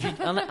 Unless you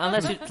how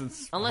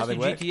they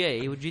work.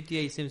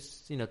 GTA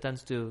seems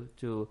tends to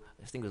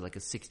I think it was like a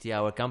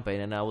 60-hour campaign,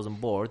 and I wasn't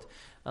bored.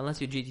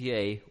 Unless you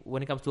GTA,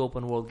 when it comes to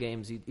open world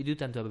games, you do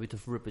tend to have a bit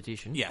of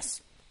repetition.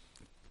 Yes.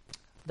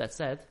 That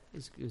said,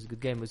 it's a good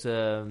game.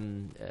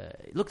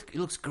 It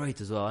looks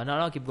great as well, and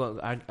I'll keep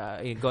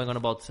going on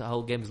about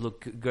how games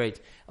look great.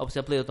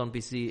 Obviously, I played it on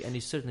PC, and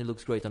it certainly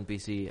looks great on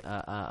PC.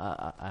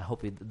 I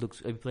hope it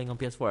looks. Are you playing on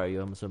PS4? Are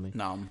you? I'm assuming.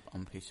 No, I'm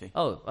on PC.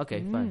 Oh,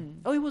 okay, fine.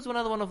 Oh, it was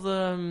another one of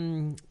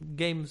the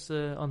games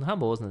on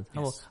Humble, wasn't it?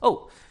 Yes. Humble.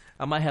 Oh,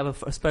 I might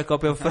have a spare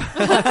copy of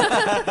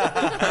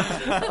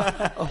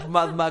of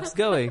Mad Max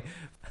going.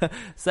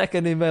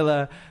 Second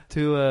emailer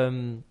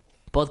to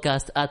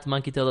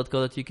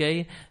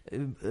podcast@monkeytail.co.uk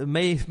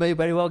may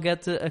very well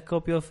get a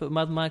copy of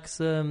Mad Max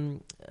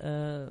on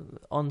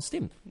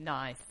Steam.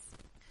 Nice.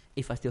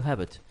 If I still have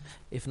it.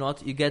 If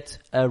not, you get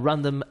a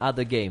random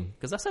other game.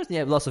 Because I certainly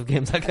have lots of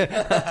games. Plenty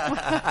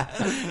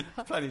to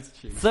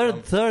choose.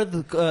 Third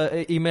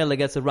emailer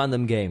gets a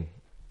random game.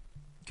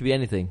 Could be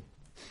anything.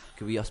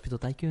 Could be Hospital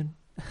Tycoon.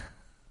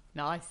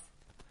 Nice.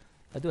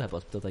 I do have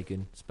Hospital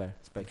Tycoon spare.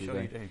 I'm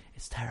sure you do.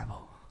 It's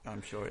terrible.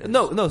 I'm sure it is.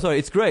 No, sorry,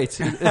 it's great.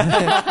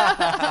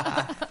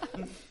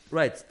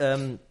 Right.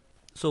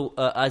 So,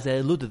 as I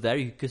alluded there,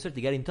 you can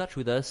certainly get in touch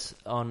with us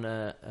on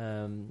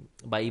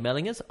by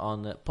emailing us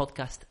on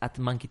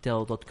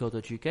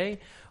podcast@monkeytail.co.uk,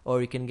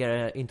 or you can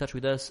get in touch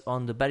with us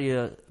on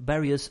the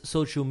various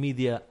social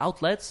media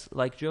outlets.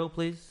 Like Joe,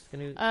 please,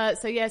 can you?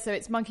 So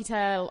it's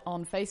Monkeytail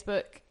on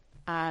Facebook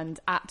and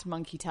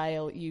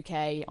 @Monkeytail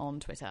UK on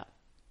Twitter.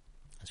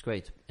 That's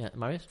great. Yeah,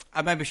 Marius?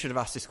 I maybe should have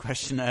asked this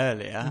question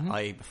earlier,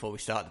 i.e. before we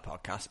started the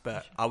podcast,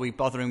 but are we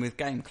bothering with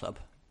Game Club?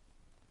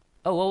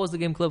 Oh, what was the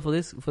game club for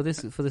this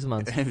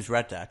month? It was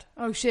Red Dead.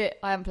 Oh shit,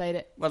 I haven't played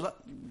it. Well,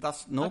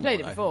 that's normal. I played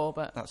it though. before,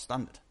 but That's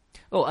standard.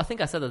 Oh, I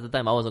think I said at the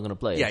time I wasn't going to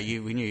play it. Yeah,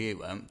 we knew you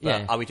weren't. But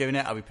Yeah. are we doing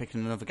it? Are we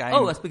picking another game?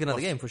 Oh, let's pick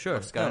another game for sure.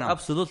 What's going No, on?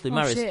 Absolutely, oh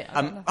Marius. shit,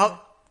 I don't know.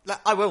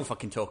 I will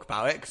fucking talk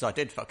about it because I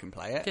did fucking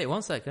play it. Okay,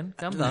 1 second.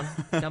 Calm down.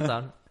 Calm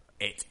down.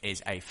 It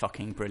is a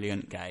fucking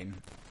brilliant game.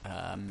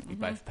 You're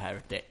both a pair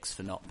of dicks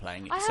for not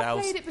playing it I have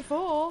yourselves. played it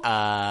before,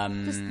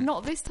 just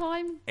not this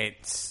time.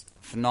 It's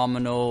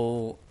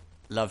phenomenal.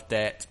 Loved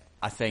it.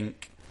 I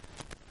think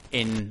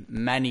in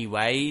many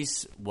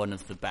ways one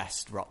of the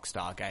best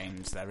Rockstar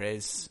games there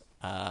is.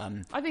 I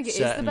think it is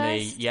certainly,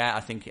 the best. Yeah, I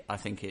think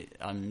it.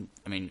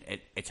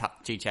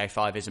 GTA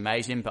 5 is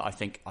amazing, but I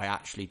think I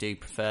actually do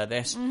prefer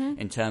this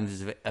in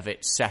terms of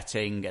its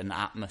setting and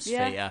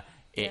atmosphere. Yeah.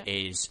 It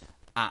is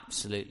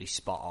absolutely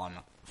spot on.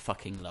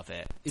 Fucking love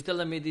it. You're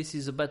telling me this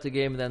is a better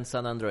game than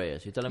San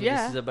Andreas? You're telling me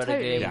Yeah, this is a better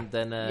totally. game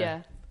than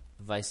Yeah.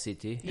 Vice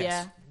City?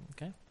 Yeah.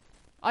 Okay.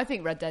 I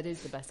think Red Dead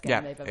is the best game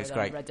Yeah, they've ever it's done.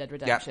 great. Red Dead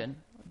Redemption.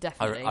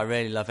 Definitely. I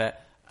really love it.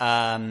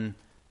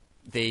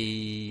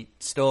 The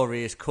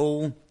story is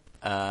cool.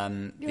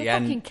 You're The a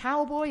fucking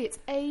cowboy, it's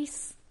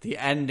ace. The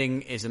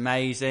ending is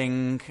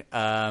amazing.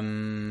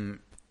 I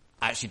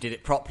actually did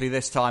it properly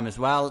this time as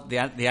well. The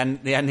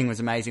ending was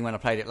amazing when I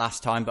played it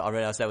last time, but I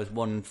realised there was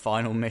one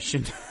final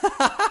mission.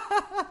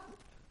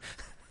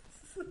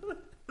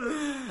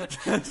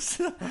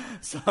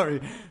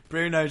 Sorry,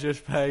 Bruno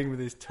just playing with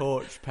his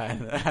torch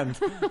pen and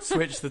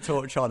switched the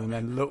torch on and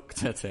then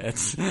looked at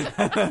it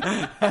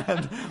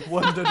and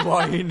wondered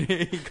why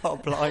he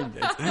got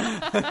blinded.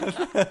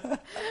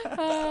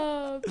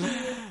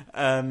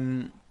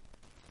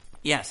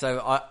 Yeah, so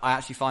I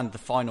actually find the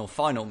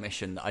final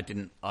mission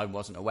that I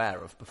wasn't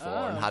aware of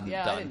before and hadn't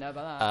done. I didn't know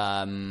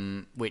about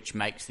that. Which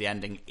makes the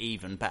ending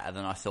even better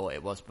than I thought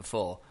it was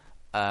before.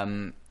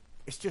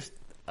 It's just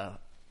a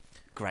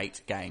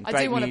great game. I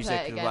Great do wanna music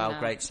play it as again well. now.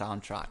 Great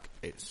soundtrack.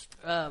 It's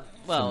Well,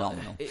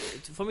 phenomenal.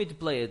 For me to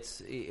play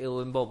it,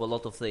 it'll involve a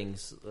lot of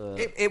things.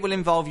 It will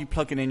involve you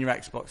plugging in your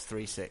Xbox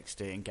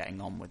 360 and getting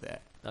on with it.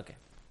 Okay,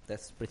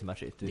 that's pretty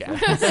much it. Yeah,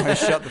 so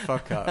shut the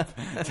fuck up.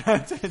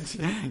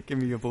 Don't give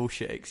me your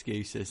bullshit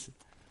excuses.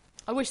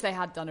 I wish they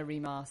had done a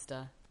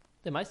remaster.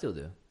 They might still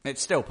do.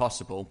 It's still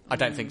possible. I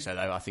don't think so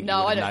though. I think you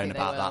No, would I have don't known think they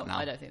about will. that now.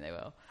 I don't think they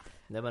will.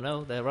 Never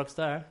know. They're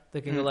Rockstar.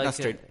 They can go like That's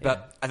true.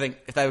 But I think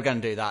if they were going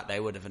to do that, they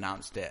would have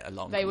announced it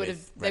along. They would with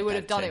have. Red They would Dead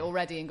have done 2. it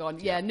already and gone.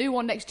 Yeah, new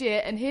one next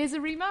year, and here's a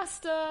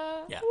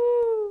remaster. Yeah.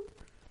 Woo.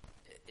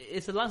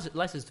 It's a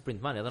license to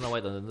print money. I don't know why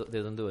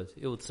they don't do it.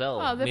 It would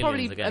sell Oh, they're millions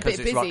probably again. a bit Because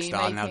it's busy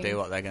Rockstar, and they'll making- do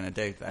what they're going to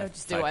do. They'll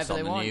just do focus whatever on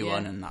they the want, new yeah.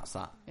 one, and that's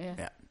that.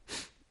 Yeah.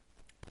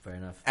 Fair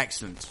enough.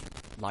 Excellent.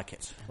 Like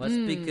it. Let's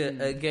pick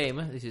a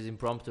game. This is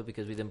impromptu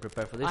because we didn't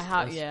prepare for this. I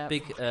have- Let's yeah.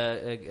 pick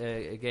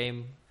a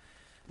game.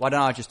 Why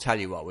don't I just tell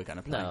you what we're going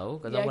to play? No,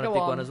 because Yeah, I want to go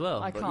pick on. one as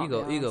well. I But can't you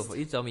go. be You go. arsed.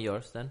 You tell me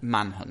yours then.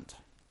 Manhunt.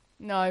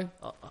 No,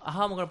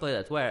 How am I going to play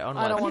that? Where? On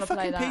I what? don't On wanna your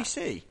fucking play that.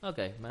 PC.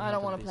 Okay. I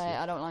don't want to play it.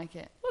 I don't like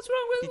it. What's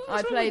wrong with?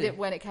 I played it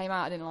when it came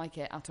out. I didn't like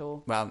it at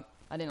all. Well,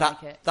 I didn't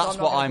like it. That's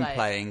so what I'm I'm not gonna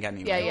play it. playing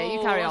anyway. Yeah, you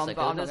carry on, One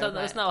but I'm second. not gonna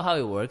play That's it. not how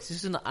it works. This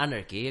is an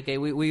anarchy. Okay,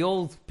 we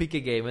all pick a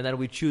game and then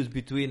we choose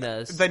between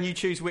us. Then you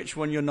choose which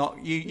one you're not.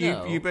 No.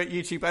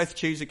 You two both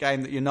choose a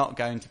game that you're not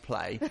going to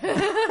play.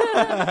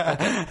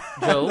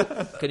 Joe,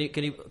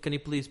 can you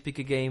please pick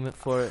a game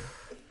for?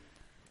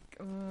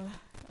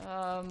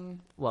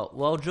 Well,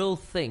 while Joe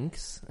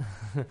thinks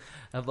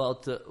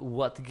about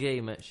what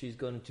game she's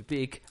going to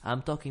pick,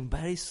 I'm talking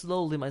very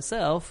slowly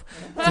myself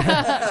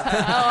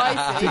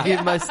I see. to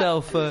give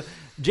myself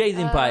Jade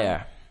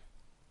Empire.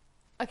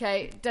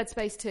 Okay, Dead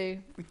Space 2.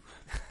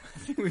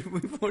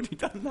 We've already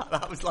done that.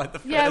 That was like the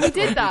first Yeah, we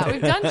did one. that.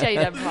 We've done Jade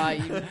Empire,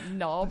 you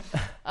knob.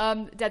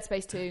 Dead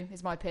Space 2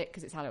 is my pick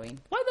because it's Halloween.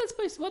 Why Dead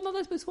Space? Why not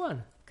Dead Space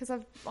 1? Because I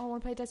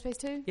want to play Dead Space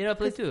 2. You never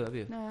played 2, have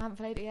you? No, I haven't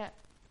played it yet.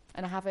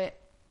 And I have it,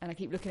 and I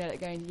keep looking at it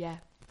going, yeah.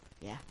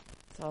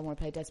 So I want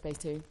to play Dead Space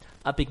 2.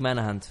 I pick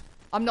Manhunt.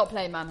 I'm not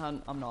playing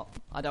Manhunt. I'm not.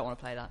 I don't want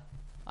to play that.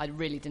 I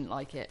really didn't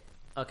like it.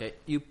 Okay,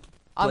 you.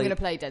 I'm going to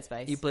play Dead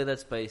Space. You play Dead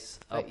Space.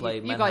 I'll But play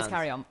you Manhunt. guys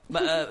carry on.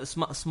 But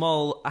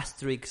small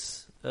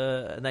asterisks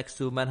next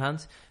to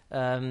Manhunt.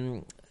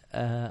 I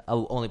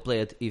will only play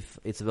it if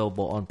it's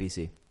available on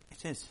PC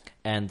It is.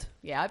 and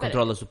Yeah, I bet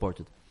controller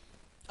supported.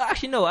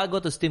 Actually, no, I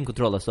got a Steam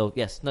controller, so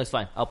yes, no, it's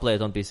fine. I'll play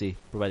it on PC,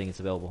 providing it's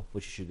available,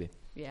 which it should be.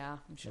 Yeah,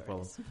 I'm sure No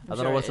problem. it is. I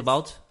don't know what it's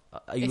about.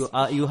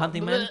 Are you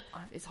hunting man?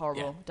 It's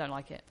horrible. Yeah. Don't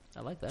like it.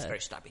 I like It's that. very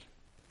stabby.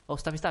 Oh,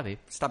 stabby. Stabby.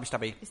 It's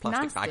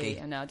Plastic nasty.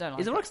 baggy. No, I don't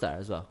like Is it it. Rockstar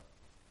as well?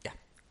 Yeah.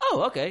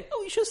 Oh, okay.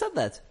 Oh, you should have said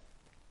that.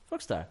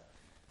 Rockstar.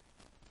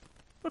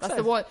 That's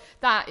the one.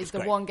 That is It's the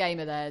great. one game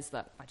of theirs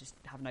that I just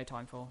have no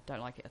time for. Don't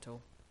like it at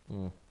all.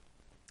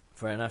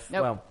 Fair enough.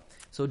 Nope. Well,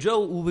 so Joe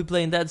will be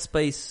playing Dead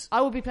Space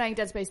I will be playing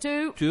Dead Space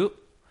 2. 2.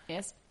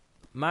 Yes.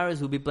 Marius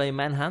will be playing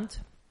Manhunt,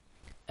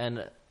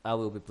 and I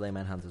will be playing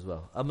Manhunt as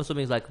well. I'm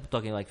assuming it's like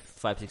talking like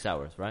 5-6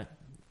 hours, right?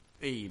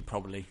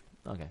 Probably.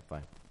 Okay,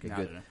 fine. Okay, No, I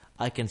good. don't know.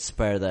 I can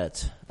spare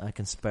that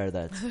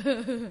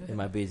in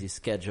my busy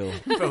schedule.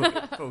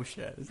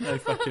 Bullshit. There's no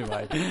fucking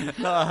way.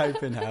 Not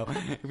hoping hell.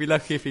 You'll be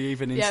lucky if he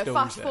even Yeah, installs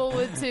fast it.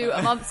 forward to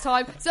a month's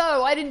time. So,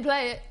 I didn't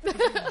play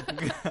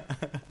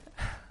it.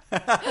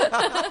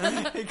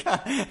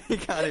 He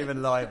can't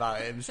even lie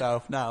about it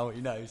himself now.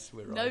 He knows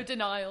we're wrong. No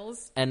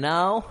denials. And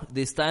now,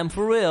 this time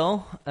for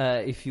real,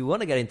 if you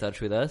want to get in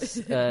touch with us,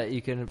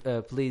 you can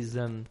please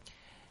send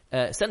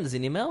us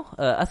an email.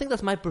 I think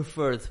that's my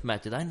preferred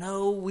method. I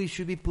know we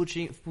should be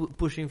pushing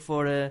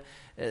for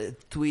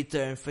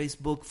Twitter and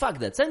Facebook. Fuck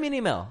that. Send me an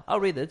email. I'll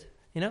read it.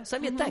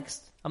 Send me a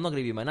text. I'm not going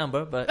to give you my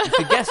number, but if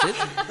you guess it,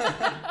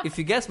 if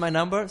you guess my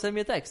number, send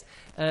me a text.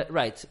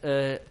 Right.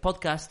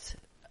 Podcast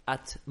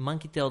at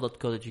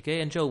monkeytail.co.uk.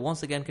 And Joe,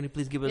 once again, can you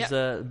please give us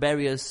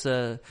various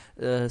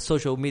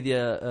social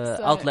media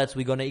outlets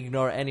we're going to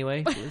ignore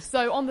anyway? Please?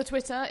 So, on the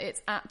Twitter,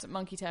 it's at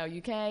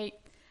MonkeyTailUK.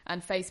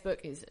 And Facebook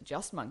is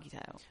just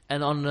Monkeytail.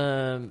 And on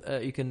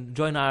you can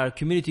join our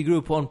community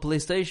group on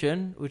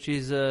PlayStation, which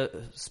is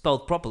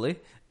spelled properly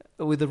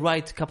with the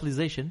right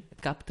capitalization.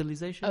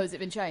 Oh, has it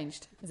been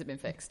changed? Has it been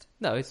fixed?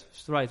 No, it's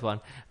the right one.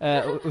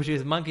 Which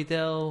is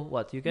Monkeytail.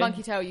 What UK?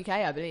 Monkeytail UK,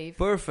 I believe.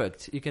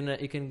 Perfect. You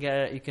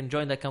can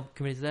join that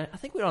community there. I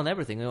think we're on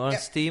everything. We're on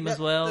Steam as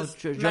well. There's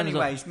Join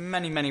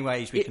many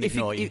ways we can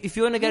ignore you. If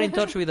you want to get in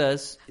touch with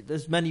us,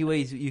 there's many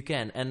ways you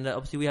can. And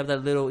obviously, we have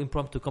that little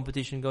impromptu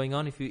competition going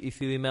on. If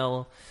you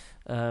email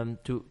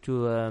to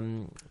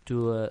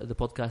the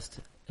podcast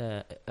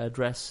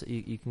address,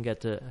 you can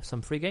get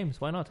some free games.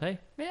 Why not? Hey,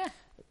 Yeah,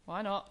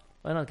 why not?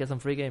 why not get some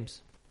free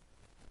games?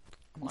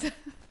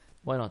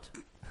 Why not?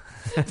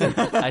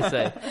 I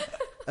say.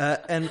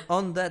 And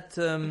on that,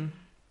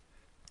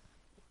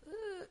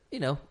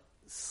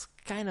 it's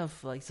kind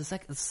of like the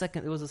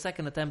second. It was the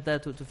second attempt there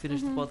to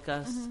finish the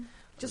podcast.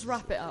 Just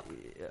wrap it up.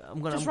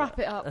 I'm gonna Wrap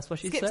it up. That's what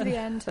she Skip said. to the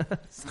end.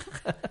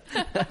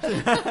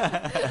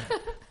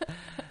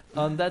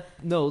 On that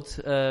note,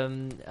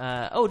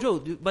 Joe,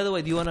 by the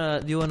way, do you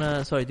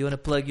wanna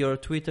plug your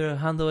Twitter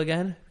handle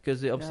again?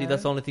 Because obviously No.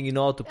 that's the only thing you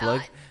know how to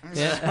plug.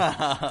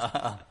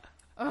 Yeah.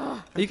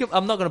 I'm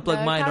not gonna plug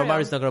No, mine, or carry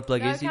Mari's on. not gonna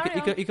plug No, his. You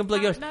carry can plug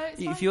on. yours. No, it's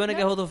If fine. you wanna No.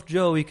 get hold of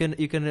Joe, you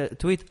can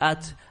tweet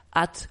at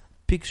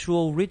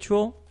Pixel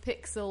Ritual.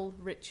 Pixel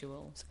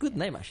Ritual. It's a good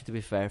name, actually, to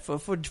be fair,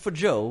 for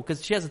Joe,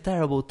 because she has a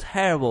terrible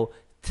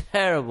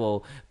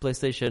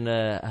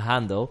PlayStation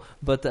handle,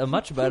 but a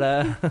much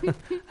better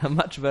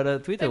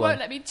Twitter They one. won't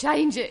let me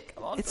change it.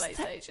 Come on, It's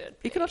PlayStation.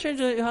 You cannot change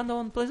your handle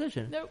on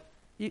PlayStation. Nope.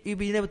 You've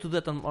been able to do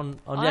that on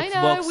I Xbox.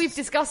 know, we've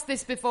discussed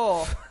this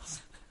before.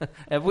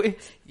 Have we?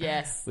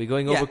 Yes. We're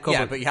going Yeah, over cover.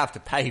 yeah, but you have to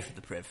pay for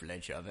the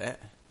privilege of it.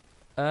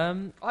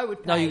 I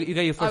would pay. No, you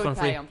get your first I one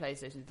would pay free. on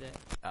PlayStation to do it.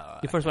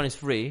 Your first one is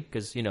free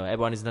because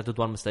everyone is entitled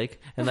to one mistake,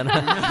 and then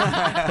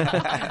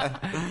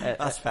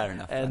That's fair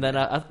enough. and then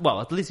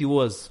at least he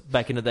was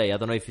back in the day. I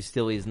don't know if he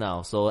still is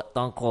now, so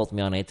don't quote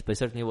me on it. But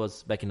certainly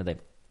was back in the day.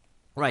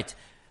 Right.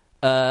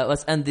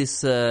 Let's end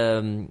this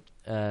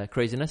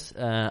craziness.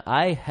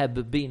 I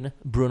have been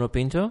Bruno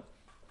Pinto.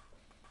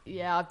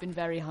 Yeah, I've been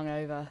very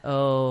hungover.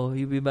 Oh,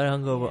 you've been very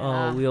hungover.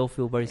 Yeah. Oh, we all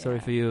feel very sorry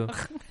Yeah. for you.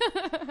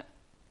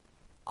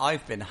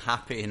 I've been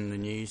happy in the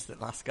news that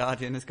Last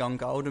Guardian has gone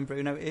gold and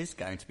Bruno is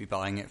going to be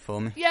buying it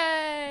for me.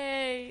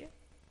 Yay!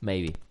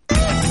 Maybe.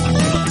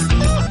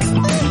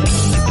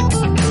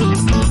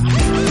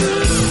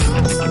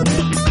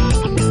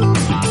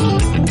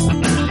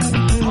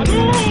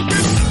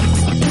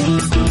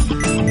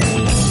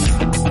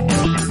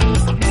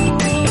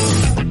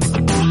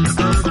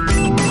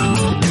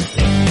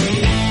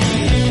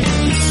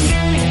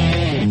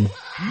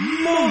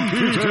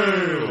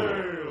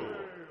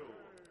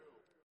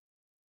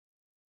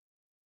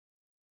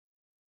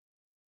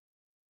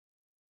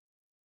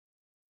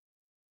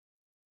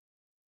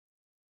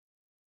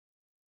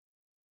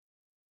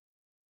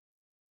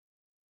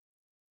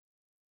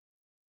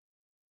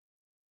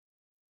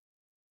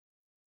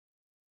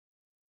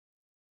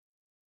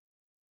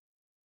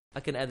 I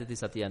can edit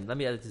this at the end. Let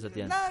me edit this at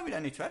the end. No, we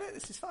don't need to edit.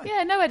 This is fine.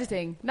 Yeah, no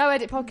editing. No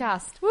edit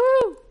podcast.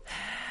 Woo!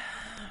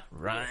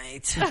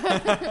 Right.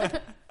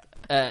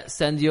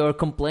 Send your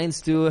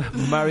complaints to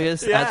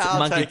Marius Yeah, at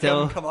I'll take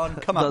them. monkeytail.co.uk. Come on,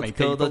 come at me,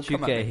 people.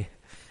 Come at me.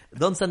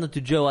 Don't send it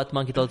to Joe at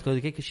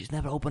monkeytail.co.uk because she's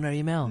never opened her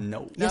email.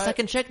 No. Yes, No. I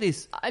can check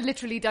this. I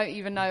literally don't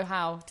even know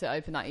how to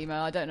open that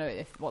email. I don't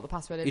know what the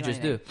password is. You or just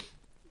anything.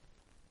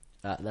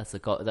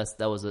 do.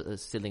 That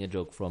was stealing a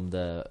joke from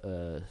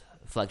the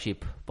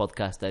flagship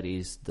podcast that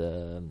is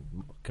the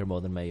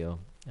Kermode and Mayo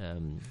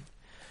film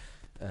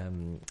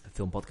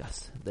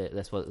podcast.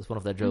 That's one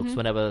of their jokes. Mm-hmm.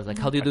 Whenever like,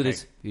 how do you do Okay.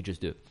 this? You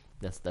just do.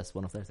 That's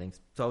one of their things.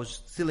 So I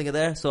was stealing it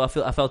there. So I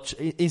felt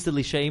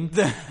instantly shame,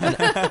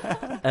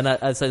 and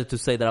I decided to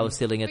say that I was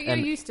stealing it. But you're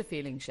And used to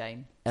feeling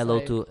shame. hello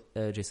so-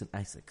 to Jason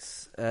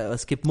Isaacs.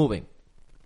 Let's keep moving.